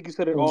might have. I think you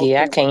said it off Yeah,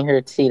 I camera. can't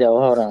hear Tito.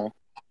 Hold on.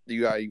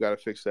 You got to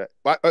fix that.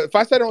 But if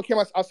I said it on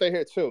camera, I'll say it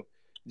here too.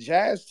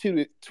 Jazz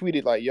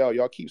tweeted like, "Yo,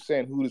 y'all keep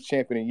saying who the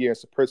champion of the year.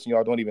 It's a person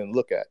y'all don't even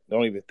look at,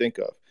 don't even think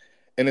of."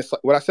 And it's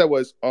like, what I said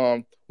was,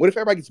 what if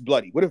everybody gets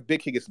bloody? What if Big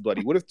Kid gets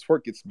bloody? What if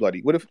Twerk gets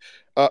bloody? What if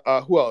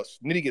who else?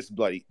 Nitty gets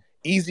bloody.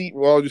 Easy,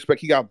 with all due respect,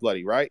 he got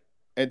bloody, right?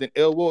 And then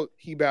Ill Will,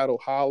 he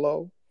battled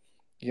Hollow.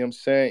 You know what I'm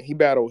saying? He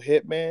battled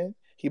Hitman.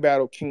 He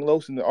battled King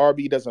Los, and the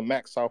RB doesn't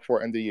max out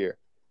for end of the year.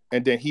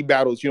 And then he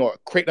battles,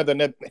 create another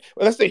net.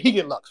 Well, let's say he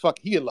get Lux. Fuck,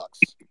 he get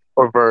Lux.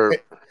 Or Verb.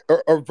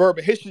 Or Verb.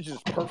 His shit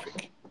is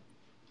perfect.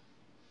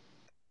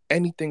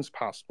 Anything's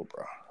possible,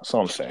 bro. That's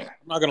all I'm saying.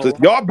 I'm not gonna So lie.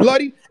 y'all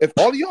bloody. If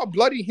all of y'all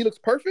bloody, he looks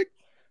perfect.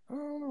 I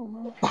don't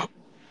know, man.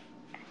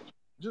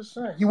 Just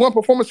saying. He won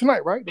performance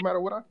tonight, right? No matter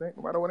what I think,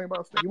 no matter what anybody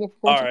else think, he won All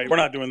performance right, tonight. we're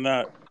not doing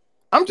that.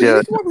 I'm just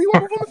Yeah. he won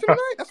performance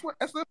tonight.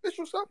 That's the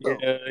official stuff, though.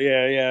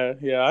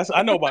 Yeah.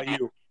 I know about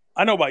you.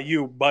 I know about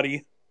you,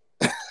 buddy.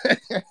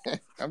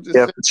 I'm just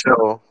Yeah, saying. for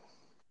sure.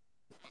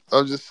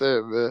 I'm just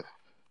saying, man.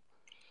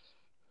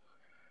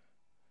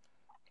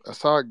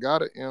 That's how I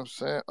got it. You know what I'm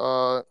saying?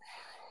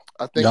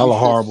 I think Y'all we are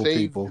should horrible save.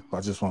 people. I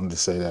just wanted to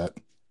say that.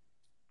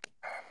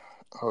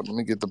 Hold on, let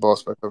me get the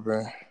boss back up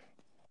here.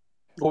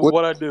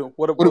 What I do?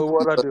 What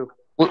I do?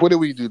 What did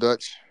we do,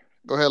 Dutch?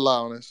 Go ahead, lie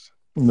on this.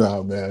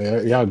 No,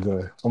 man, y'all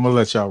good. I'm gonna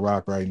let y'all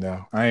rock right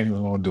now. I ain't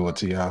even gonna do it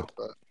to y'all.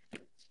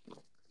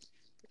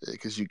 Yeah,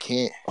 because you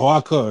can't. Oh,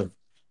 I could.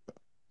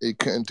 You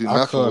couldn't do I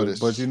nothing with could, us.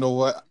 but you know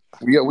what?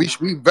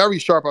 We very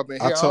sharp up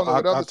in I here. I don't told know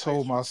what I others say.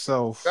 told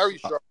myself Very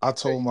sharp. I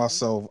told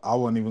myself I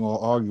wasn't even gonna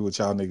argue with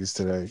y'all niggas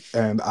today.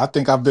 And I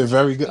think I've been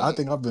very good. I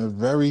think I've been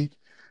very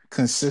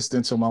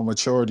consistent to my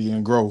maturity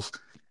and growth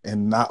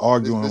and not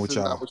arguing This with is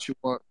not y'all. what you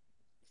want.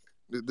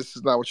 This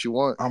is not what you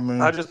want. I mean,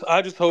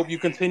 I just hope you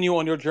continue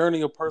on your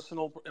journey of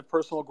personal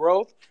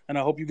growth, and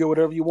I hope you get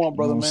whatever you want, you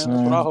know brother, what man. I'm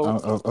That's what I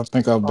saying? hope. I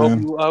think I've I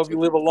hope been you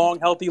live a long,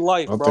 healthy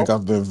life, I think bro.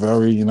 I've been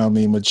very,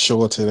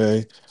 mature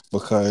today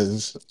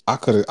because I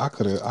could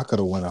have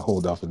went a whole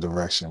different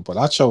direction. But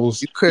You I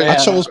couldn't.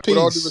 chose With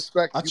all due peace.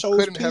 respect, I you chose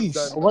couldn't have peace.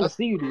 done I want to nothing.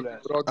 see you do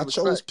that. With all due I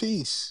chose respect.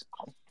 peace.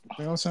 You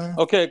know what I'm saying?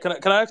 Okay,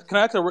 can I ask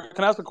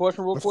a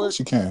question real Of quick? course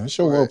you can. It's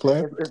Go your role ahead.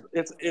 play.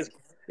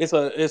 It's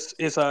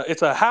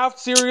a half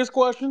serious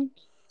question.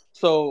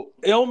 So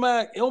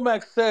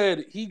Ilmac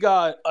said he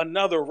got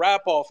another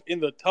rap off in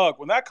the tug.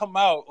 When that come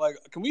out, like,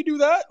 can we do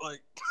that?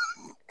 Like,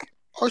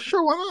 Oh,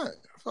 sure, why not?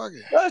 Fuck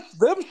it.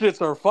 them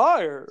shits are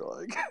fire.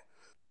 Like,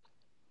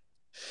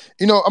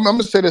 I'm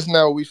gonna say this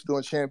now. We used to do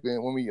in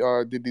Champion when we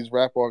did these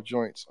rap off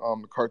joints,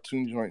 the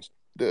cartoon joints.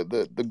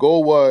 The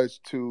goal was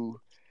to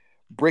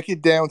break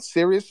it down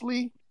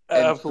seriously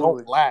and don't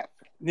absolutely. laugh.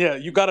 Yeah,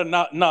 you gotta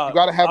not. You Nah,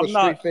 got to have a I'm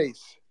not. straight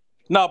face.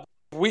 Nah,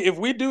 if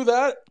we do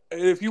that,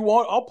 if you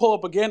want, I'll pull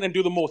up again and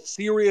do the most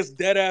serious,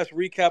 dead ass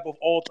recap of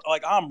all.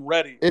 Like, I'm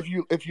ready. If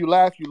you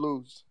laugh, you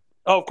lose.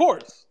 Oh, of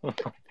course.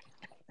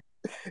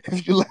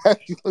 If you laugh,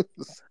 you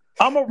lose.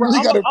 I'm a, You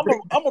really got to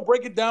break. I'm gonna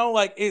break it down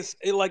like it's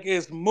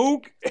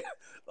Mook,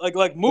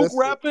 like Mook Listen,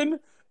 rapping,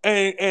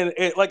 and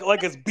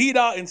like it's beat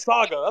out in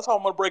Saga. That's how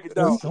I'm gonna break it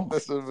down.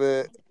 listen,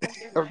 man.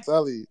 I'm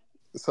telling you,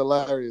 it's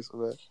hilarious,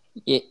 man.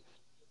 Yeah.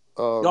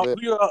 Oh Y'all, man,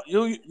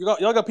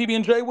 y'all got PB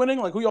and J winning.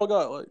 Like, who y'all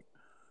got? Like,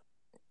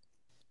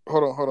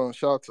 hold on.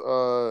 Shout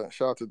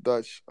out to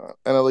Dutch.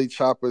 NLE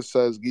Chopper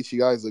says Geechee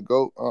Guy's a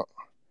goat.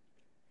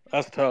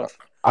 that's tough.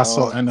 I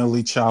saw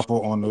NLE Chopper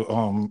on the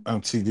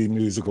MTV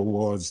Music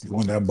Awards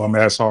doing that bum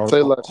ass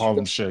Say less.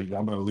 Harlem Shake.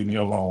 Y'all better leave me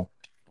alone.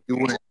 You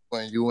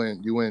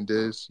win,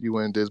 Diz. You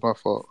win, Diz. My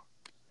fault.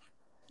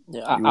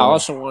 Yeah, I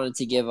also wanted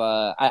to give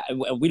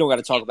we don't got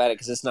to talk about it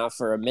because it's not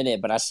for a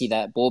minute, but I see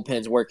that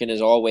bullpen's working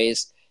as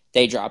always.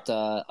 They dropped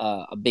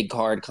a big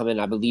card coming.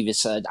 I believe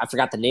it's I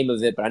forgot the name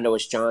of it, but I know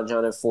it's John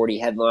and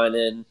 40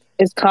 headlining.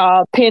 It's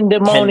called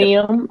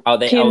Pandemonium. He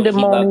loved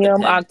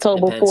Pandemonium, the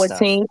October pen stuff.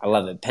 14th. I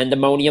love it.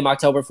 Pandemonium,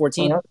 October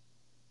 14th.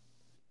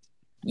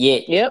 Yeah.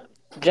 Yep.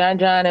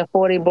 John and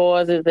 40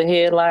 Boys is the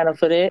headliner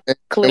for that.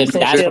 Clips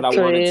and That's what Chef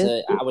I wanted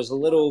Trez. to. I was a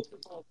little.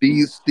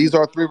 These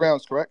are 3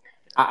 rounds, correct?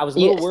 I was a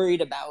little Yes.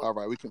 worried about. All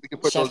right, we can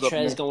put Chef those up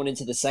Trez there. going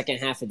into the second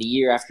half of the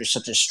year after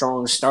such a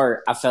strong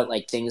start. I felt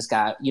like things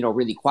got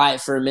really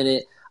quiet for a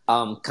minute.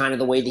 Kind of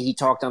the way that he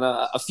talked on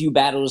a few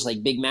battles,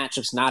 like big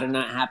matchups, not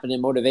happening,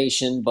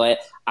 motivation. But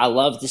I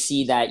love to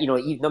see that,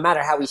 no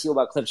matter how we feel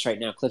about Clips right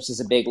now, Clips is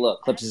a big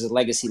look. Clips is a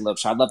legacy look.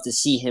 So I'd love to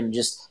see him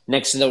just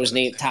next to those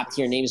top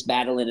tier names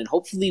battling, and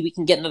hopefully we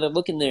can get another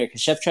look in there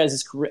because Chef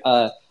Trez's career.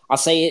 I'll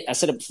say it. I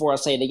said it before. I'll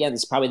say it again.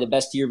 It's probably the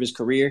best year of his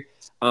career.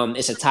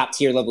 It's a top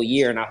tier level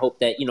year, and I hope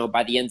that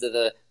by the end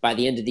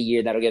of the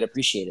year that'll get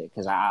appreciated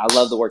because I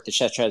love the work that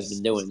Chef Trez has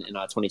been doing in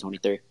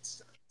 2023.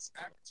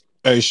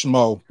 Hey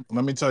Schmo,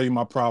 let me tell you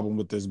my problem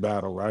with this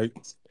battle, right?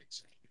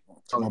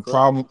 My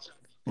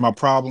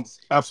problem,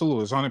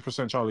 absolutely, it's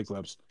 100% Charlie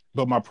Clips.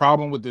 But my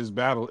problem with this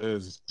battle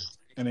is,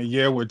 in a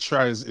year where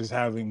Trez is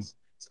having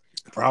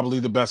probably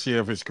the best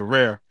year of his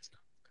career,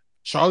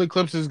 Charlie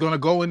Clips is gonna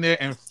go in there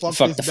and fuck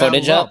the this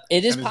footage battle up.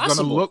 It is and it's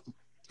possible.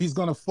 He's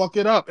gonna fuck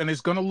it up, and it's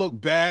gonna look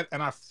bad.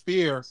 And I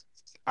fear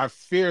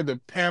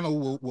the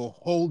panel will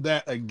hold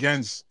that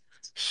against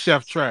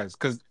Chef Trez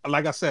because,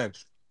 like I said,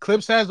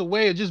 Clips has a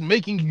way of just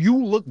making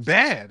you look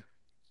bad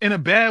in a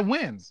bad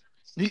win.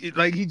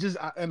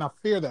 And I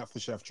fear that for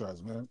Chef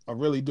Trez, man. I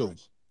really do.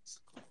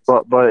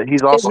 But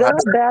he's Is also had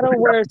that a battle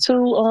where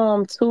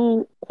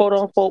two quote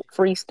unquote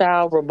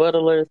freestyle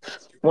rebuttalers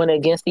went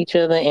against each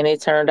other and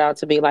it turned out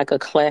to be like a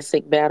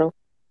classic battle?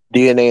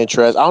 DNA and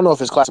Trez. I don't know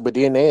if it's classic, but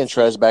DNA and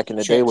Trez back in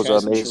the day was an Trez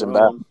and amazing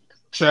battle.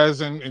 Sharon.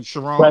 Trez and Trez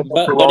Sharon. and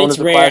But Sharon it's is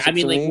a rare. I classic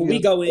mean, to like me. when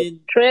we go in,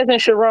 Trez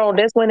and Sharon,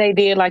 that's when they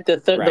did like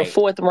the right.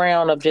 fourth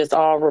round of just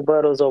all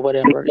rebuttals or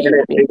whatever. Yeah.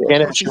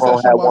 And She said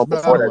Sharon she had one watched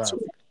before battle that rap.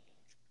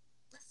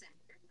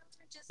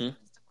 too.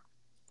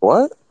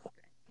 What?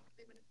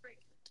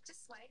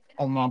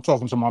 Oh no, I'm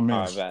talking to my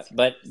man.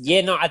 But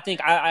yeah, no, I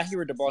think I hear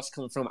where the boss is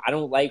coming from. I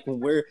don't like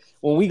when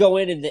we go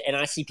in and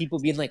I see people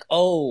being like,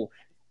 oh,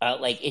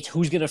 like it's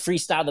who's gonna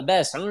freestyle the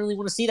best. I don't really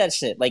want to see that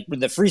shit. Like with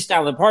the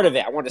freestyling part of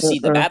it, I want to see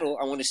the battle.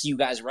 I want to see you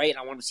guys right.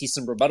 I want to see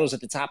some rebuttals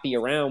at the top of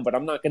your round. But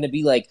I'm not gonna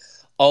be like,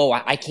 oh,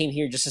 I came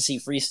here just to see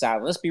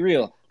freestyle. Let's be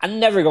real. I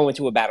never go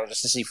into a battle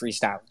just to see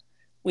freestyle.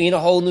 We in a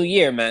whole new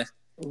year, man.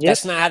 Yep.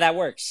 That's not how that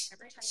works.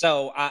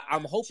 So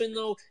I'm hoping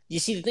though. You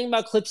see, the thing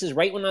about Clips is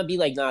right when I be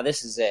like, nah,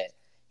 this is it.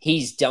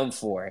 He's done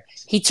for.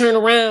 He turned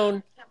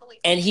around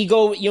and he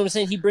go, you know what I'm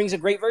saying? He brings a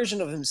great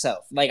version of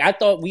himself. Like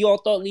we all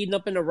thought leading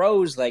up in the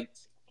Rose, like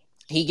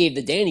he gave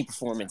the Danny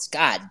performance.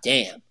 God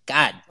damn.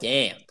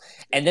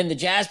 And then the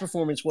Jazz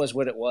performance was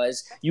what it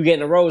was. You get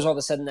in a Rose, all of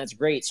a sudden that's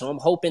great. So I'm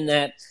hoping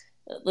that,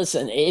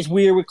 listen, it's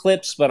weird with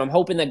Clips, but I'm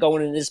hoping that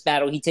going into this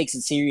battle, he takes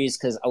it serious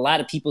because a lot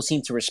of people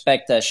seem to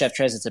respect Chef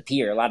Trez as a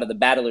peer. A lot of the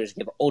battlers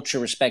give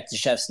ultra respect to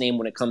Chef's name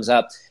when it comes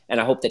up.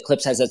 And I hope that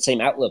Clips has that same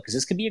outlook because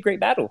this could be a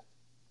great battle.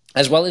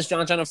 As well as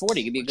John and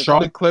 40. Could be a good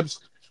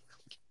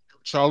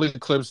Charlie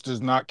Clips does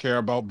not care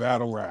about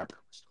battle rap.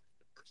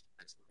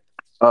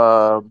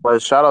 But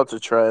shout out to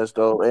Trez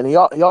though, and he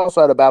also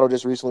had a battle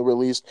just recently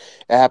released.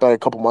 It happened a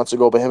couple months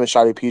ago, but him and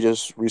Shotty P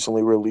just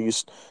recently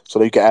released,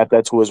 so you can add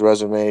that to his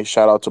resume.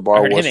 Shout out to I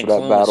Bar heard Wars him for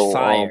and that Clone was battle.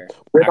 fire.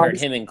 I heard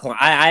him and Clone.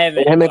 I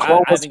haven't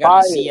gotten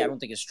to see. I don't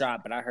think it's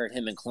dropped, but I heard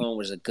him and Clone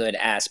was a good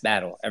ass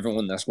battle.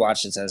 Everyone that's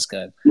watched it says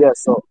good. Yeah.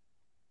 So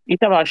you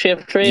talking about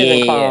Chef Trez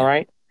and Clone,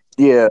 right?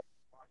 Yeah.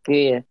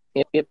 Yeah.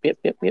 Yep.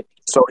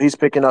 So he's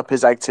picking up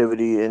his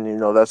activity,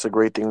 and that's a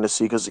great thing to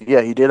see because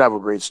he did have a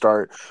great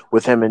start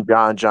with him and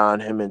John,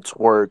 him and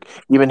Twerk,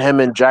 even him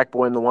and Jack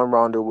Boy in the one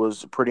rounder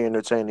was pretty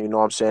entertaining. You know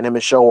what I'm saying? Him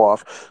and Show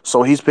Off.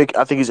 So I think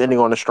he's ending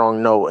on a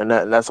strong note, and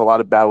that's a lot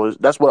of battlers.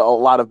 That's what a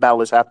lot of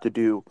battlers have to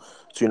do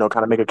to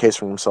kind of make a case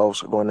for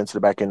themselves going into the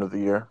back end of the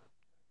year.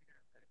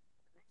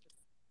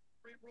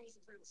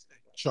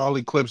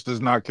 Charlie Clips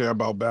does not care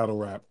about battle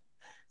rap.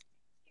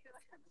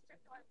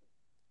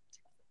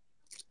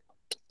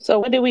 So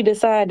what did we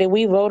decide? Did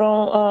we vote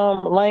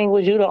on Lane?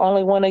 Was you the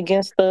only one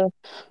against the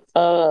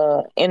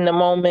in the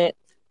moment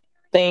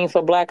thing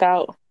for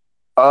Blackout?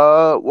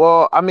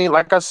 Well, I mean,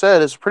 like I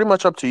said, it's pretty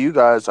much up to you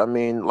guys. I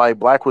mean, like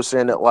Black was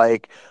saying that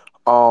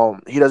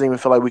he doesn't even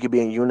feel like we could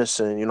be in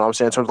unison, you know what I'm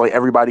saying? In terms of like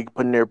everybody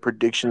putting their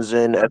predictions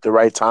in at the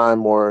right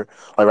time or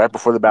like right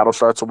before the battle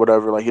starts or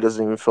whatever. Like he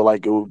doesn't even feel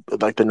like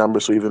like the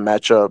numbers will even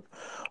match up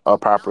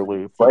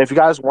properly. But if you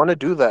guys want to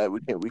do that,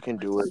 we can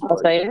do it. I'll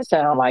say it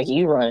sound like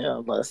you running a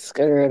little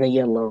skirt of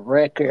your little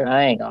record.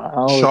 I ain't gonna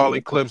hold Charlie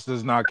you. Clips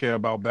does not care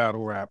about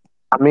battle rap.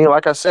 I mean,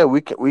 like I said,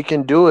 we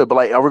can do it, but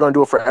like, are we gonna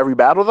do it for every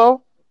battle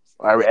though?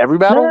 Every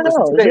battle? It's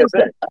No. today Just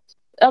event.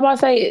 I'm about to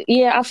say,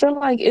 yeah. I feel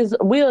like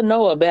we'll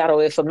know a battle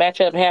if a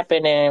matchup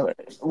happen and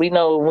we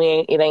know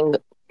it ain't.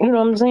 You know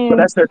what I'm saying? But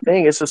that's the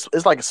thing.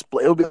 It's like a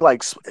split. It'll be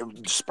like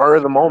spur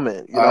of the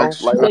moment. You know,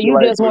 So you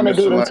just want to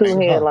do them two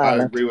I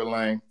headliners. agree with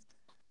Lane.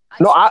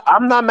 No,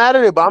 I'm not mad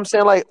at it, but I'm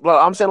saying like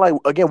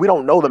again, we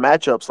don't know the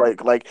matchups.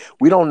 Like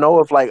we don't know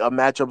if like a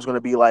matchup's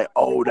gonna be like,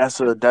 oh, that's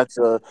a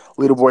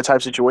leaderboard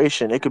type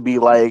situation. It could be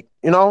like,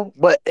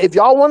 but if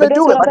y'all want But to that's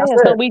do it, what I'm like I saying.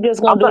 So said, we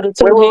just I'm gonna do not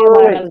the wait, two wait, wait,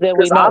 wait, headliners that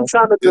we because I'm know.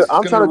 trying to This is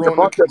I'm gonna trying to ruin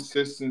the debunk the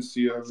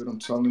consistency of it. I'm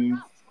telling you.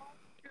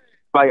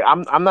 like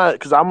I'm not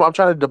because I'm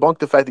trying to debunk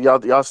the fact that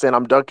y'all saying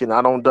I'm dunking.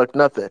 I don't dunk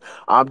nothing.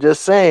 I'm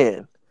just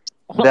saying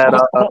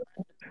that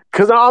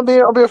because I'm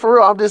being for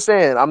real. I'm just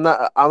saying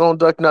I don't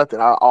duck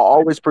nothing. I'll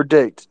always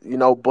predict,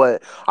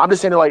 but I'm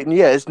just saying like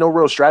yeah, it's no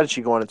real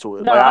strategy going into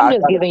it. No, Like I'm I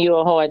just gotta, giving you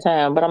a hard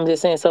time, but I'm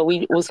just saying. So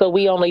we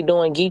only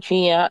doing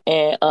Geechee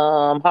and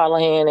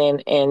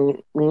Hollahan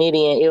and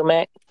Nitty and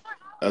Ilmac.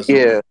 As of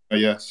yeah.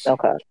 yes.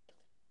 Okay.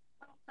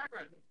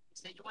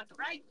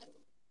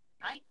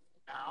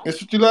 It's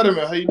 50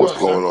 Letterman. How you What's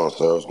doing, going sir? on,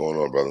 sir? What's going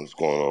on, brother? What's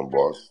going on,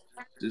 boss?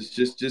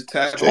 Just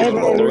tapping Straight Hey, in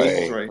from on the no baby.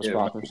 threes lane. right What's here,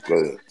 man. poppin'? What's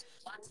good?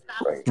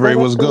 Right. What Ray up,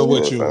 was good What's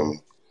Lee? with good, you. family?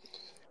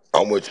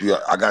 I'm with you.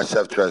 I got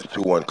Chef Trez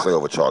 2-1 clear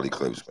over Charlie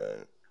Clips, man.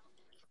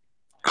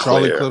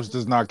 Charlie Clear. Clips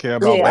does not care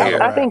about Yeah, battle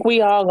Clear. I rap. think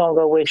we all gonna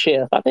go with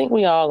Chef. I think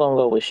we all gonna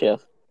go with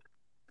Chef.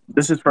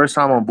 This is first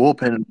time on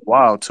bullpen in a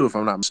while too, if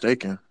I'm not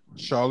mistaken.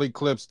 Charlie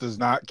Clips does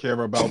not care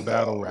about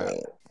battle Oh, rap.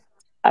 man.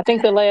 I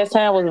think the last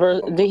time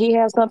was did he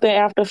have something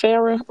after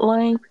Farrah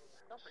Lane?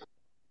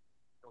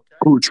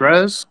 Who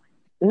Trez?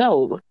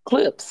 No,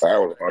 Clips.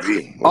 Barrel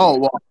RB, wasn't Oh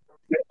it?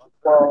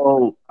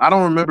 well, I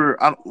don't remember.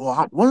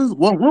 When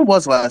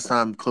was the last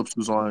time Clips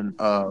was on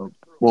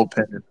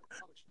bullpen?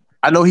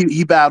 I know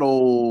he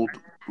battled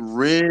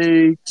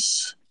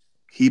Riggs.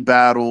 He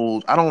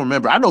battled. I don't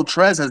remember. I know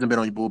Trez hasn't been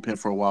on bullpen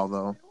for a while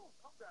though.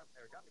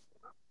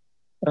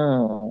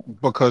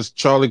 Mm. Because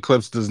Charlie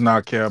Clips does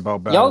not care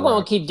about Y'all battle gonna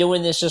rap, keep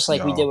doing this just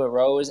like we did y'all. with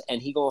Rose,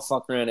 and he gonna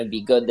fuck around and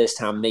be good this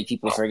time, and make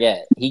people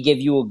forget. He give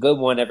you a good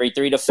one every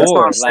three to That's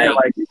what I'm four, saying. like,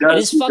 Like he and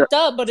does. it's fucked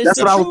up, but it's That's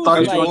the what I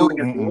thought truth. he was going to do Like,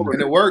 against Mm-mm,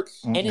 And it Warren.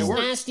 works. and It it's mm-mm,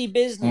 works. nasty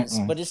business,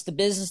 mm-mm. but it's the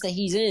business that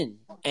he's in,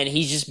 and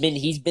he's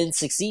been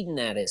succeeding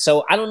at it.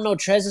 So I don't know.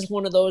 Trez is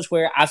one of those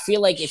where I feel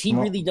like if he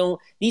Smoke. really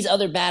don't these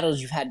other battles,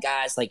 you've had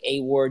guys like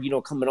A Ward,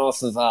 coming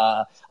off of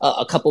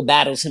a couple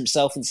battles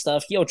himself and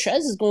stuff. Yo, Trez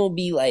is gonna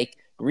be like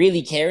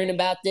really caring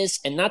about this,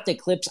 and not the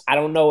Clips. I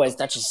don't know, as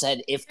Dutch has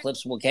said, if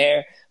Clips will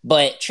care,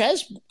 but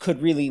Trez could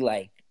really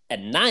like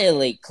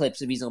annihilate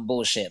Clips if he's on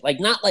bullshit. Like,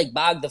 not like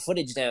bog the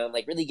footage down,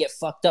 like really get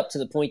fucked up to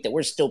the point that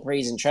we're still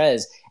praising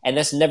Trez, and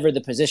that's never the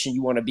position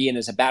you want to be in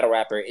as a battle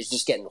rapper, is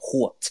just getting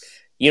whooped.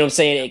 You know what I'm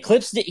saying?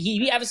 Clips,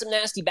 he having some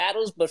nasty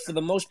battles, but for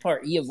the most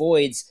part, he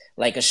avoids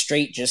like a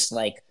straight just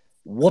like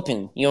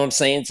whooping. You know what I'm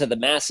saying, to the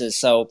masses.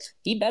 So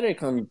he better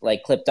come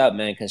like clipped up,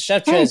 man, because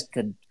Chef Trez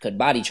could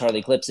body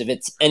Charlie Clips if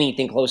it's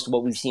anything close to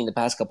what we've seen the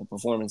past couple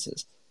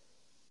performances.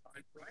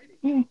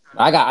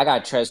 I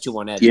got Trez 2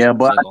 on edge Yeah, though.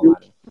 but I ain't gonna lie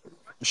to you.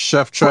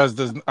 Chef Trez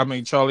does. I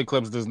mean, Charlie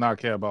Clips does not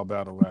care about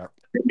battle rap.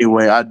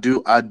 anyway, I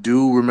do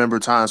remember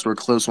times where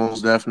Clips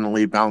was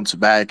definitely bounced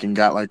back and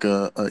got like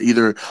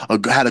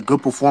had a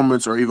good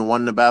performance or even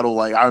won the battle.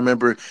 Like I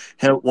remember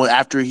him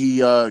after he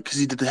because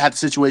had the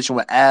situation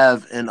with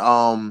Av and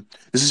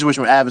the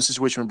situation with Av and the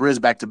situation with Briz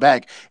back to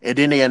back, and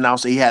then they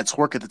announced that he had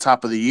Twerk at the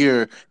top of the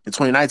year in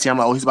 2019. I'm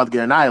like, oh, he's about to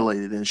get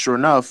annihilated, and sure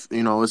enough,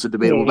 it's a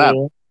debatable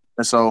battle. Yeah.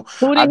 And so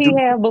Who I did do. he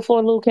have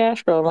before Lou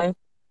Castro, man?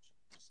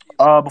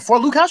 Before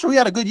Luke Castro, he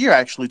had a good year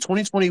actually.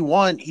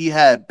 2021, he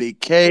had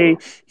Big K,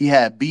 he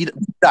had B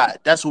Dot.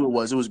 That's who it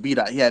was. It was B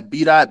Dot. He had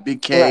B Dot,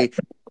 Big Right. K,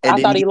 and I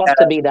then thought he he had lost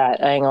to B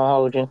Dot. I ain't gonna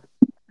hold you.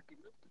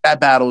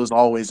 that battle is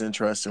always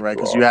interesting, right?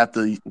 Because you Raw. have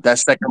to that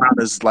second round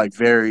is like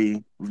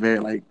very, very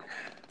like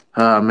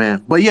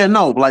man. But yeah,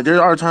 no, like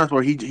there are times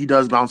where he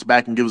does bounce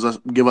back and give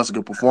us a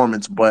good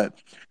performance, but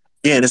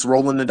yeah, it's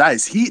rolling the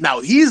dice. He's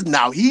now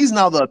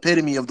the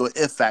epitome of the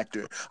if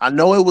factor. I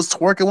know it was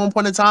Twerk at one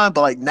point in time,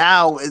 but like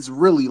now it's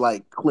really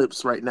like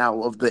Clips right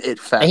now of the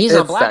And he's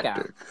on if Blackout.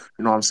 factor.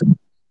 You know what I'm saying?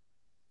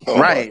 Oh,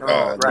 my Right, Oh,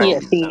 God. right.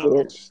 Yes, bro. he No.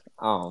 is.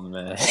 Oh,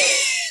 man.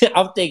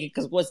 I'm thinking,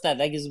 because what's that?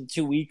 That gives him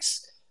 2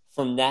 weeks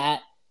from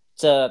that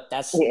to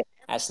Yeah.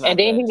 that's And not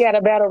then good. he got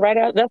a battle right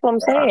out. That's what I'm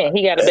saying.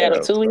 He got a battle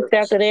Damn. 2 weeks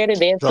after that,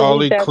 and then 2 weeks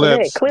Charlie after that.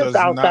 Clips Clips does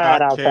not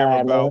care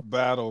outside, man. about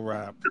battle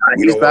rap.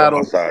 We He's don't want him battled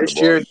outside the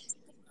this year. boss.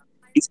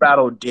 He's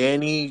battled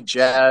Danny,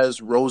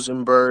 Jazz,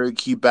 Rosenberg.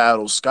 He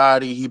battled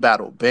Scotty. He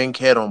battled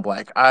Bankhead on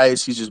Black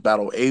Ice. He just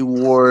battled A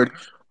Ward.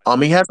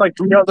 He has like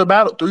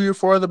three or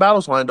four other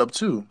battles lined up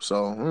too.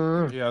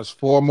 So He has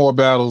 4 more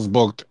battles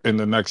booked in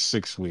the next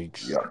 6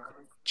 weeks. Yeah.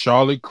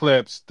 Charlie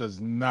Clips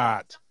does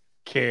not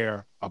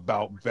care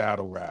about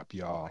battle rap,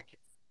 y'all.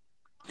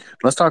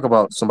 let's talk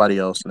about somebody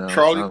else now.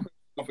 Charlie Clips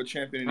for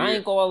champion of the I year.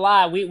 ain't gonna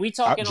lie. We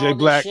talking Jay all this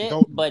Black, shit,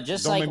 but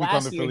just don't like make me come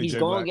to last year, Philly, he's Jay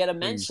gonna Black, get a please.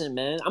 mention,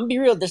 man. I'm gonna be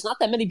real. There's not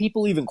that many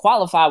people even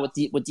qualify with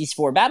these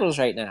 4 battles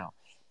right now.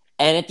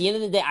 And at the end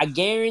of the day, I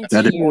guarantee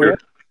That is you true.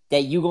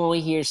 that you're going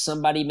to hear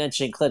somebody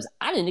mention Clips.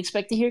 I didn't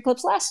expect to hear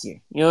Clips last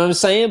year. You know what I'm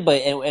saying?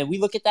 But and we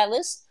look at that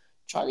list,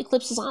 Charlie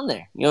Clips is on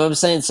there. You know what I'm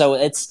saying? So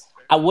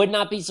I would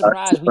not be That's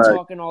surprised. We a fact.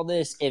 talking all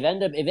this if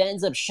it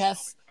ends up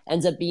Chef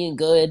ends up being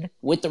good,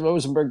 with the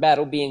Rosenberg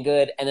battle being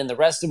good, and then the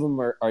rest of them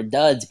are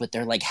duds, but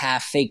they're like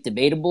half fake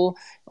debatable.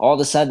 All of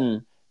a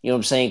sudden, you know what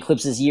I'm saying,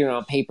 Clips' year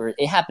on paper,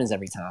 it happens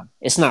every time.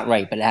 It's not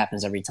right, but it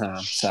happens every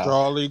time. So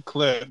Charlie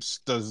Clips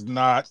does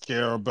not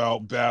care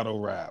about battle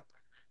rap.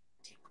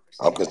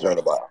 I'm concerned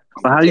about.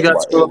 I'm But how you concerned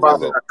guys about feel ill about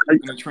will. In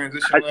the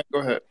transition line, go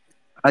ahead.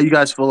 how you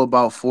guys feel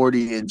about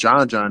 40 and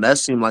John John? That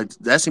seemed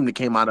to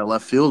came out of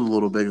left field a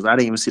little bit because I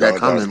didn't even see that John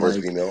John's coming. first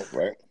Like, female,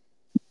 right?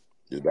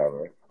 Is that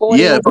right?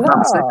 40 yeah, if was I'm not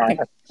mistaken,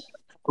 hard.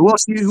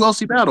 who else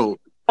he battled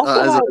I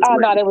feel as like, a oh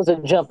no, lady? that was a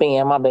jump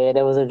in. My bad.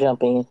 That was a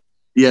jump in.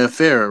 Yeah,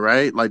 fair,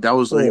 right? Like that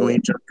was like when Yeah. he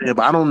jumped in,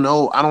 but I don't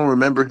know. I don't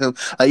remember him.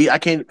 Like, I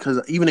can't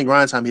because even in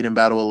grind time he didn't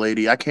battle a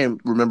lady. I can't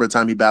remember a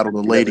time he battled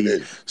a He never lady.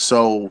 did.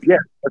 So yeah,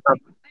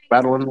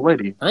 battling a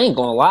lady. I ain't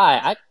gonna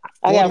lie, I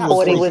I 40 got got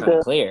would 40 40 with crucify kind of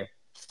the clear.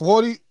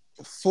 40,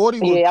 40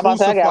 would yeah. I'm about to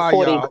say I got crucify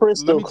 40 y'all. Let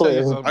crystal me tell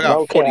you clear. I something. got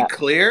No 40 cap.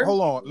 clear.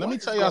 Hold on. Let me What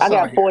is tell y'all going I got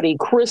on something. here? 40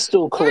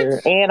 crystal What?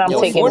 clear, and I'm Yo,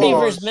 40 taking 40 M's.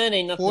 versus bars. men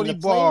ain't nothing 40 to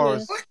play with.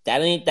 bars.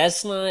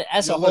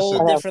 That's Yo, a whole I listen.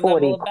 have different level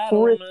 40 of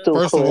battling, man. crystal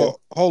First of clear.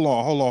 all,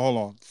 hold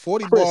on.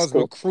 40 bars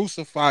Crystal. would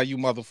crucify you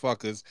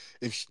motherfuckers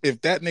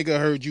if that nigga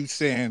heard you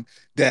saying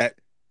that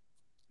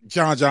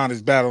John John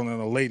is battling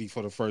a lady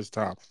for the first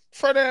time.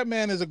 For that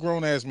man is a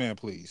grown ass man,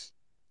 please.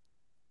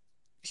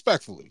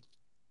 Respectfully.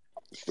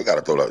 Still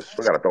gotta throw it out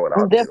there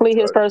though, Definitely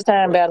his Trez. first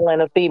time But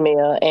battling a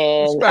female,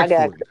 and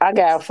Respectfully. I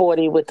got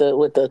 40 with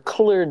the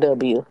clear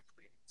W.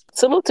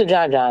 Salute to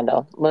John John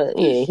though, but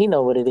yeah, he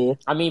know what it is.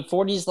 I mean,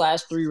 40's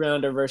last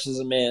 3-rounder versus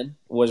a man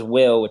was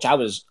Will, which I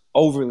was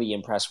overly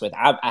impressed with.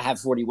 I had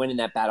 40 winning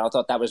that battle. I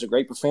thought that was a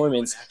great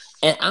performance.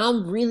 And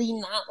I'm really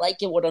not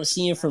liking what I'm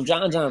seeing from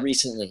John John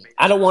recently.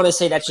 I don't want to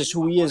say that's just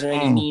who he is or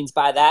any Mm. means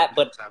by that,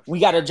 but we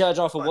got to judge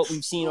off of what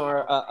we've seen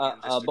our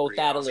both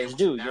battlers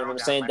do. You know what I'm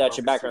saying? Dutch,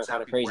 your background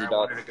kind of crazy,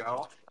 dog. Who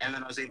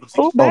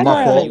Oh, my Nah,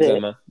 background is fault. you good,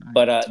 it? man.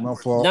 But My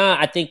fault. nah,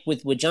 I think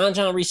with John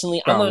John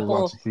recently, I'm Gotta not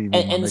going. watch the TV, my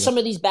And nigga. some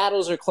of these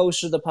battles are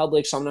closer to the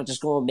public, so I'm not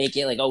just going to make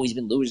it like, oh, he's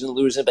been losing.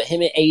 But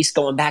him and Ace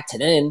going back to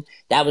then,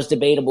 that was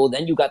debatable.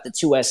 Then you got the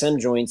two SM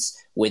joints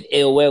with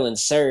Ill Will and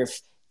Surf.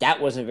 That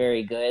wasn't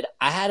very good.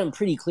 I had him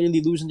pretty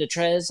clearly losing to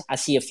Trez. I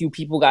see a few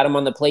people got him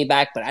on the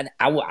playback, but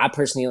I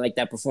personally like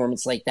that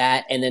performance like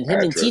that. And then I him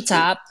had and T Trez too.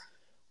 Top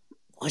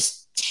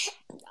was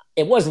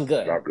it wasn't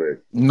good. Not good.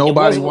 It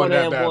Nobody wasn't won one of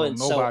that them battle. ones.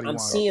 So Nobody I'm won.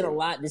 Not seeing a good.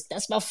 lot.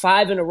 That's about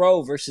 5 in a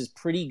row versus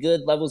pretty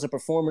good levels of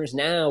performers.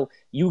 Now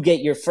you get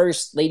your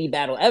first lady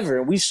battle ever.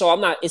 And we saw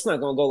it's not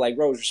gonna go like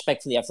Rose,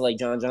 respectfully. I feel like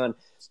John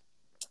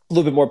a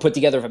little bit more put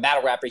together of a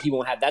battle rapper. He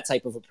won't have that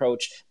type of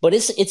approach. But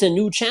it's a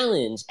new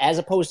challenge as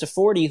opposed to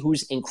 40,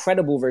 who's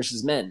incredible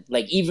versus men.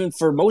 Like even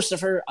for most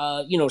of her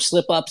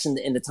slip ups and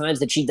the times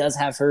that she does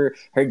have her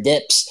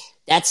dips,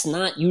 that's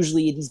not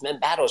usually these men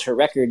battles. Her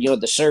record,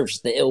 the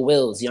serves, the ill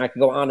wills, I could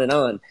go on and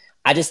on.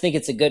 I just think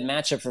it's a good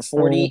matchup for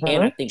 40, and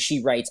Mm-hmm. I think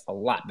she writes a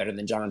lot better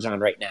than John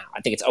right now.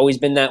 I think it's always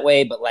been that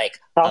way, but like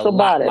a Talk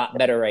about it. lot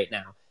better right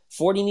now.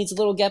 40 needs a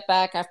little get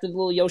back after the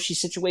little Yoshi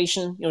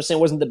situation. You know what I'm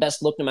saying? Wasn't the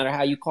best look, no matter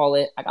how you call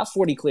it. I got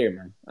 40 clear,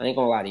 man. I ain't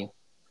gonna lie to you.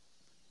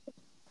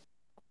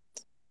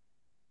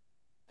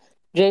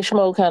 Jay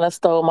Schmo kind of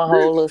stole my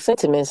whole little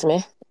sentiments,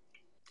 man.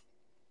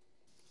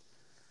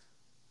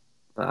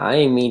 I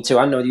ain't mean to.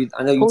 I know you.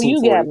 I know you Who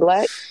team you got, 40.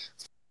 Black?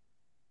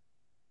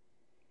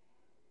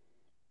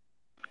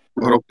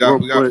 Hold on, Real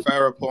we got quick.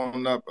 Farrah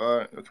pulling up.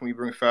 Can we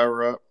bring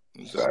Farrah up?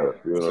 Is Sarah,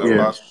 you in the that Yeah, room?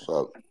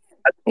 possible? What's up?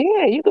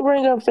 Yeah, you can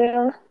bring up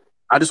Farrah.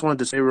 I just wanted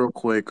to say real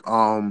quick.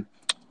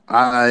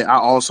 I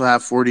also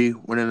have 40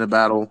 winning the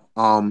battle.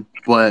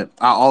 But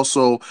I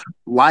also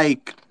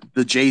like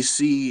the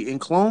JC and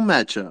Clone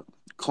matchup.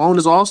 Clone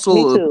is Me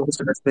also a too.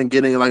 person that's been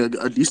getting like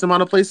a decent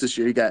amount of plays this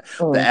year. He got the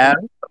Mm-hmm. app.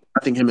 I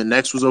think him and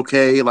Next was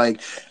okay.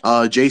 Like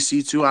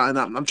JC too.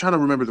 I'm trying to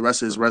remember the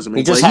rest of his He resume,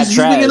 but just had he's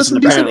been getting Trez, and some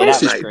decent apparently plays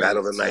that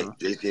Battle of the was this night. year. Battle of great. the night.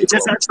 So JC He and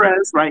just Clone. had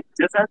Trez, right?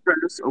 Just had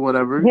Trez or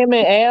whatever. Him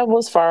and Av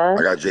was I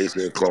fire. got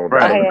JC and Clone I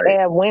Right. battle of had the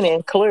night. Av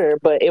winning clear,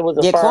 but it was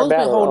a yeah, fire Clone's been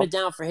battle holding though. it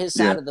down for his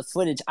Yeah. side of the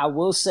footage. I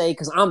will say,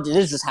 because this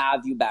is just how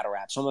I view battle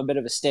rap, so I'm a bit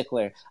of a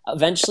stickler.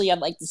 Eventually, I'd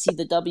like to see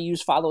the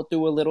W's follow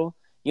through a little.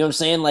 You know what I'm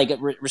saying? Like,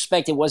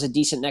 respect, it was a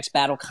decent next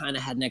battle, kind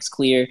of had next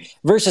clear.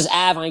 Versus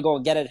Av, I ain't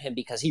going to get at him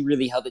because he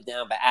really held it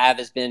down. But Av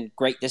has been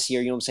great this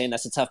year. You know what I'm saying?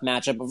 That's a tough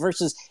matchup. But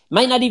versus,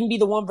 might not even be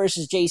the one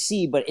versus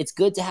JC, but it's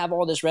good to have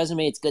all this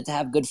resume. It's good to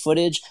have good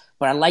footage.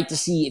 But I'd like to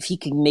see if he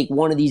can make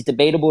one of these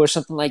debatable or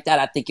something like that.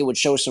 I think it would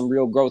show some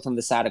real growth on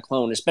the side of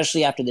Clone,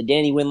 especially after the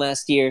Danny win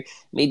last year.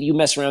 Maybe you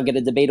mess around, get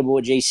a debatable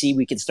with JC.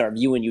 We can start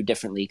viewing you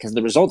differently because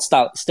the results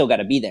still got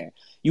to be there.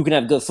 You can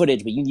have good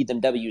footage, but you need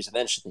them W's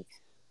eventually.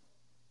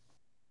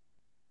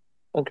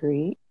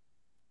 Agreed.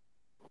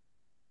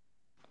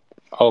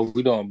 Oh,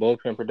 we doing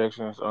bullpen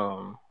predictions.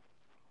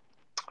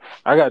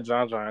 I got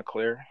John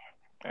clear.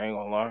 I ain't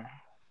gonna lie.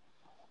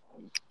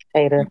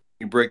 Hater.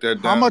 You break that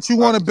How down. much you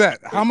want to bet?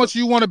 How much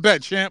you want to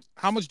bet, champ?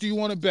 How much do you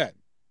want to bet?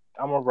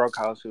 I'm a broke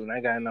house and I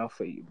ain't got enough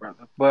for you,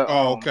 brother. But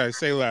Oh, okay.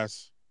 Say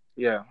less.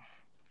 yeah.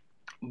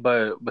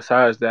 But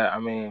besides that, I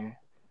mean,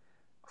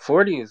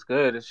 40 is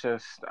good. It's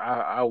just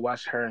I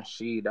watched her and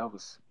she. That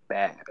was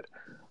bad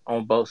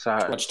on both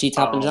Watch sides. T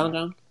Top and John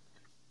John.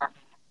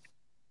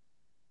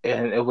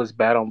 And it was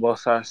bad on both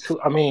sides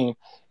too. I mean,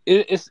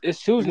 it's You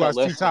choosing a watch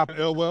T lesson. Top and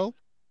Ill Will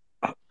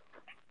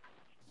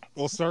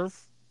or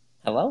Surf?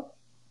 Hello.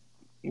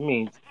 You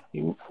mean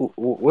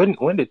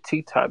when did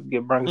T Top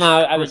get brought into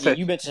No, the I mean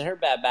you conversation? mentioned her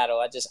bad battle.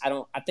 I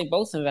don't. I think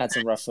both of them had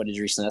some rough footage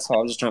recently. That's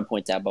all. I'm just trying to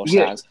point out both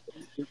Yeah, sides.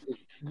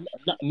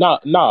 no,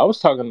 I was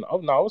talking. Oh,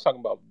 no, I was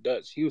talking about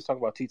Dutch. He was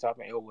talking about T Top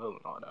and Ill Will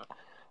and all that.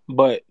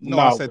 But No,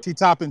 I no, said T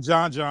Top and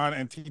John John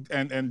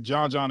and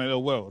John John and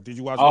Ill Will. Did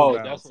you watch those oh,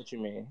 that's battles? what you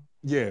mean.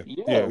 Yeah,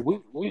 Yeah, yeah.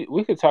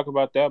 we could talk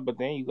about that, but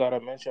then you gotta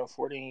mention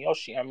 40 and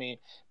Yoshi. I mean,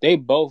 they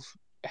both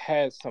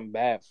had some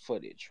bad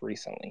footage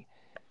recently,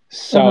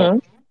 so Mm-hmm.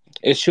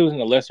 it's choosing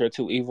the lesser of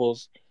two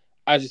evils.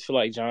 I just feel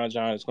like John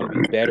John is going to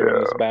be better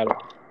in this battle.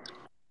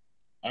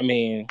 I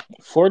mean,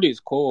 40 is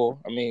cool.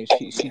 I mean,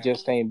 she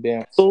just ain't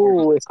been.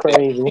 Ooh, it's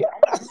crazy.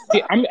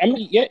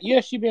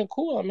 Yeah, she been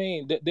cool. I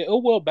mean, the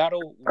Ill Will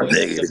battle My was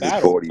nigga, the this is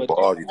battle, 40 but then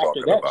bars you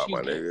after talking that, about, my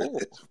she's been nigga. cool.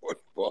 It's 40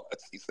 bars.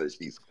 He said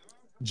she's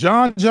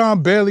John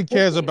John barely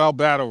cares about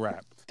battle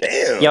rap.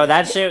 Yo, damn.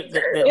 that shit,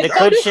 the And so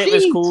clip does shit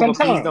was she cool, but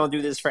please sometimes. don't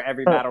do this for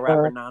every battle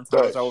rapper Uh-uh. nine times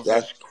Dutch, over.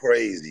 that's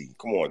crazy.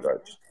 Come on,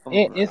 Dutch. Come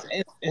on, man.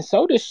 And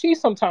so does she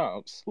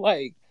sometimes.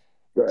 Like,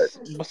 Dutch.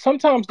 but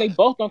sometimes they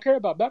both don't care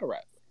about battle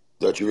rap.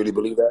 Dutch, you really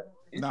believe that?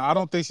 No, I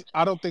don't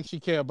think she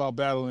care about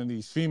battling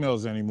these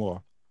females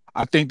anymore.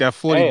 I think that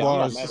 40 Hey, I'm not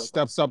bars mad at that.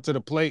 steps up to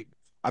the plate.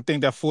 I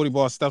think that 40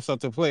 bars steps up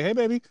to the plate. Hey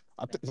baby,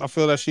 I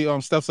feel that she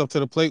steps up to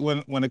the plate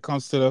when it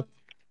comes to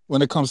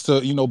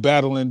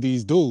battling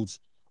these dudes.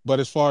 But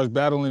as far as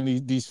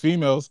battling these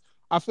females,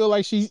 I feel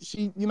like she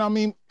you know what I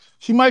mean,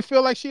 she might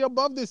feel like she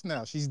above this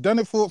now. She's done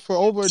it for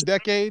over a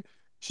decade.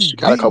 She's She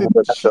got a beating couple the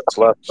of matchups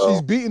left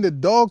she's though. beating the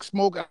dog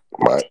smoke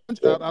My,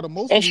 out of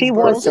most of And she these my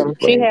wants girls. them. big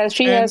brain.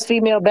 She And has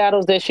female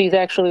battles that she's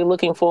actually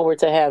looking forward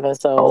to having.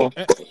 Oh, So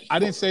I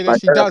didn't say that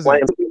Like she that doesn't.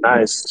 flame would be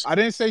nice. I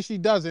didn't say she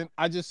doesn't.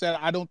 I just said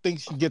I don't think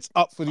she gets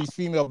up for these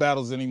female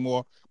battles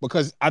anymore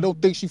because I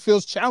don't think she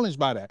feels challenged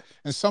by that.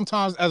 And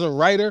sometimes, as a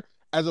writer,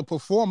 as a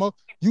performer,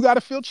 you got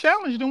to feel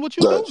challenged in what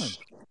you're doing. Dutch,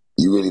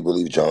 you really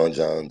believe John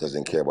John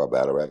doesn't care about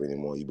battle rap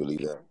anymore? You believe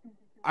that?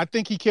 I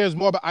think he cares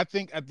more, but I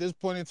think at this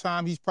point in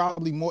time, he's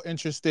probably more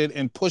interested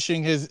in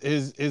pushing his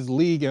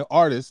league and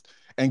artists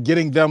and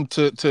getting them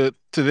to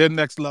their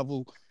next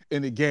level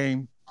in the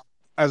game,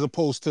 as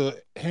opposed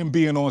to him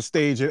being on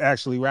stage and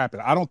actually rapping.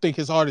 I don't think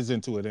his heart is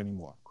into it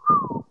anymore.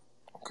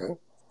 Okay.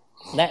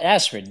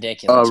 That's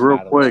ridiculous. Real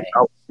By the quick, way,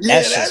 Yeah,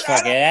 that's that, just I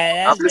fucking. don't.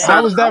 I'm That, just that, trying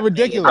How to. is that That's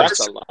ridiculous?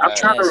 a lot. I'm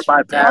trying to that's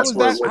bypass How is ridiculous.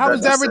 that? what How Dutch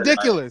is just that said.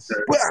 ridiculous?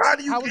 But how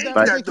do you How is gauge that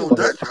Like, that though,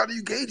 ridiculous? Dutch? How do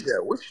you gauge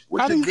that? What's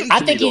How do your you? gauge I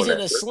to think read he's on in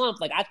that, a Dutch?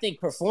 slump. Like I think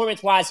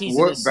performance wise, he's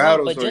in a What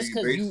slump. But battles are just you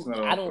because basing you, it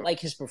I off don't of? like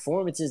his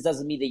performances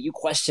doesn't mean that you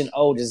question.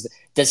 Oh, does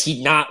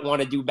he not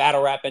want to do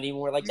battle rap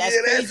anymore? Like that's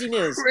Yeah, that's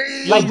craziness.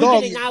 Yo, Like we can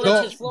dog, crazy, acknowledge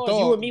bro. his flaws. You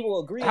and dog. me will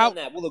agree How on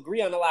that. We'll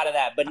agree on a lot of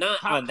that, but not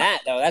how on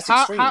that though. That's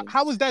how extreme.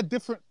 how is that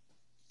different?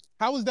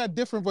 How is that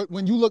different? But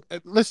when you look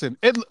at, listen,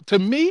 it to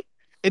me,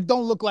 it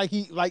don't look like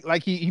he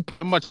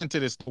put much into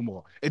this no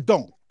more. It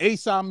don't.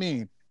 Ace, I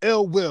mean,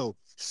 Ill Will,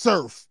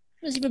 Surf,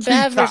 It was even T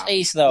bad versus Top,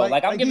 Ace though.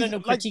 Like I'm like giving these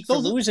him like critique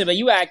for those. losing, but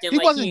you acting He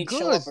like he wasn't ain't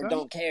show good, up or son.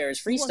 don't care. It's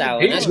He wasn't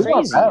freestyling. That's He good.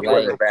 wasn't crazy. bad He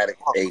wasn't Like versus. bad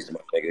against Ace, my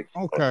nigga.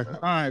 Come on, Okay. All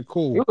man. right.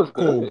 He Cool. was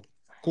Cool. good.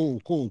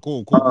 Cool.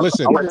 I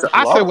Listen, He went just to.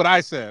 I said lost. what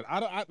I said.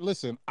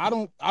 Listen. I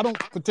don't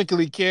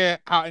particularly care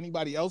how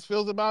anybody else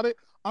feels about it.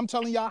 I'm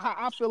telling y'all how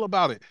I feel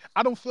about it.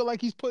 I don't feel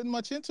like he's putting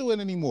much into it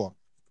anymore.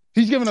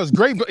 He's giving us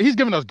great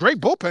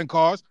bullpen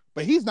cards,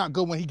 but he's not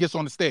good when he gets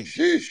on the stage.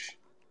 Sheesh.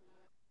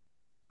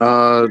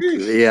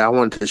 Sheesh. Yeah, I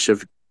wanted to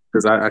shift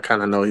because I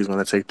kind of know he's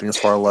going to take things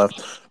far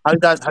left. How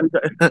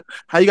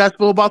you guys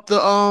feel about the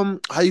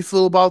how you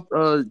feel about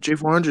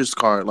J400's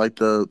card, like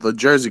the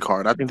jersey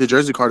card? I think the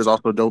jersey card is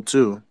also dope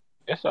too.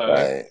 It's all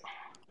right.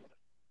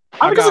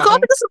 I I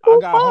think it's a I cool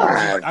got card.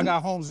 Holmesy. have I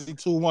got Holmesy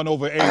 2-1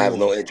 over I A have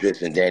no Ward.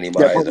 interest in Danny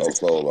Yeah, Myers or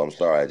Solo. I'm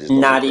sorry, I just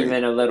don't look not crazy.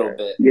 even a little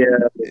bit. yeah,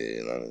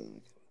 Yeah,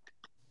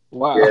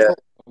 Wow. yeah,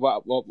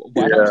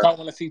 Why don't yeah. y'all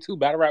want to see two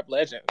battle rap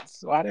legends?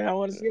 Why did I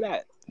want to see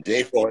that?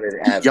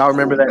 J400 have Y'all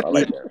remember cool. that I meme?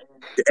 like that.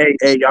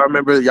 Hey, y'all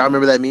remember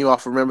that meme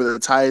off Remember the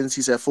Titans?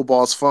 He said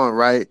football's fun,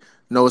 right?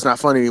 No, it's not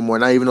fun anymore,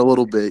 not even a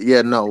little bit.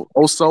 Yeah, no.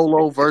 O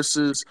Solo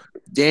versus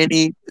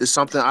Danny is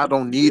something I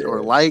don't need or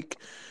Yeah. like.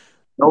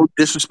 No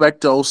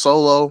disrespect to O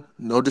Solo,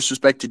 no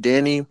disrespect to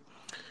Danny,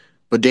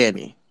 but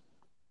Danny,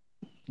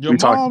 Your we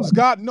talking mom's about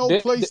got no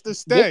This, place to this is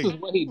stay,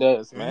 what he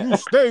does, and man. you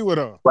stay with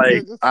her.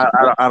 like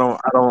I don't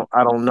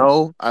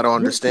know, I don't you,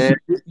 understand,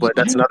 but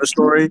that's you another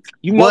story.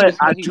 you know But this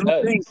is I what he do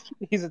think does.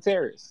 He's a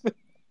terrorist.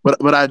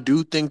 But I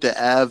do think that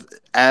Av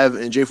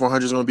and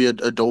J400 is going to be a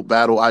dope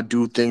battle. I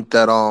do think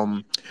that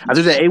I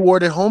think that A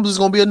Ward and Holmes is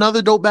going to be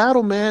another dope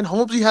battle, man.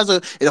 Holmesy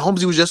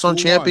was just on 2-1.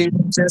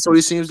 champion, so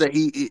he seems that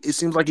it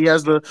seems like he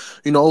has the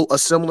a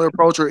similar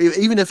approach, or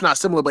even if not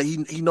similar, but he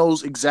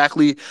knows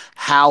exactly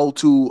how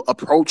to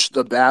approach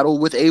the battle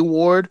with A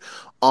Ward.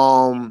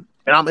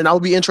 And I'll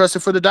be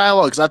interested for the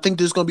dialogue because I think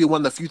this is going to be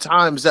one of the few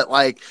times that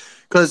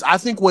because I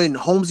think when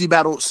Holmesy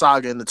battled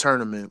Saga in the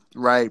tournament,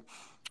 right?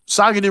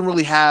 Saga didn't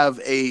really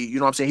have you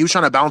know what I'm saying? He was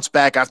trying to bounce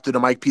back after the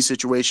Mike P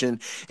situation,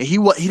 and he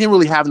didn't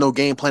really have no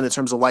game plan in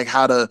terms of like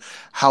how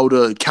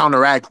to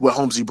counteract what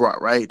Holmesy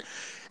brought, right?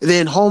 And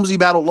then Holmesy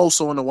battled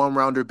Loso in the one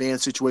rounder ban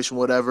situation,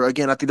 whatever.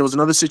 Again, I think there was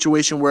another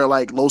situation where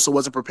like Loso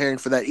wasn't preparing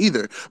for that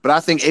either. But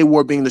I think A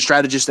Ward, being the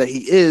strategist that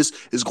he is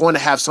going to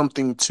have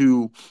something his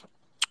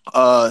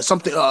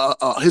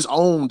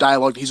own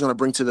dialogue that he's going to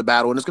bring to the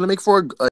battle, and it's going to make for a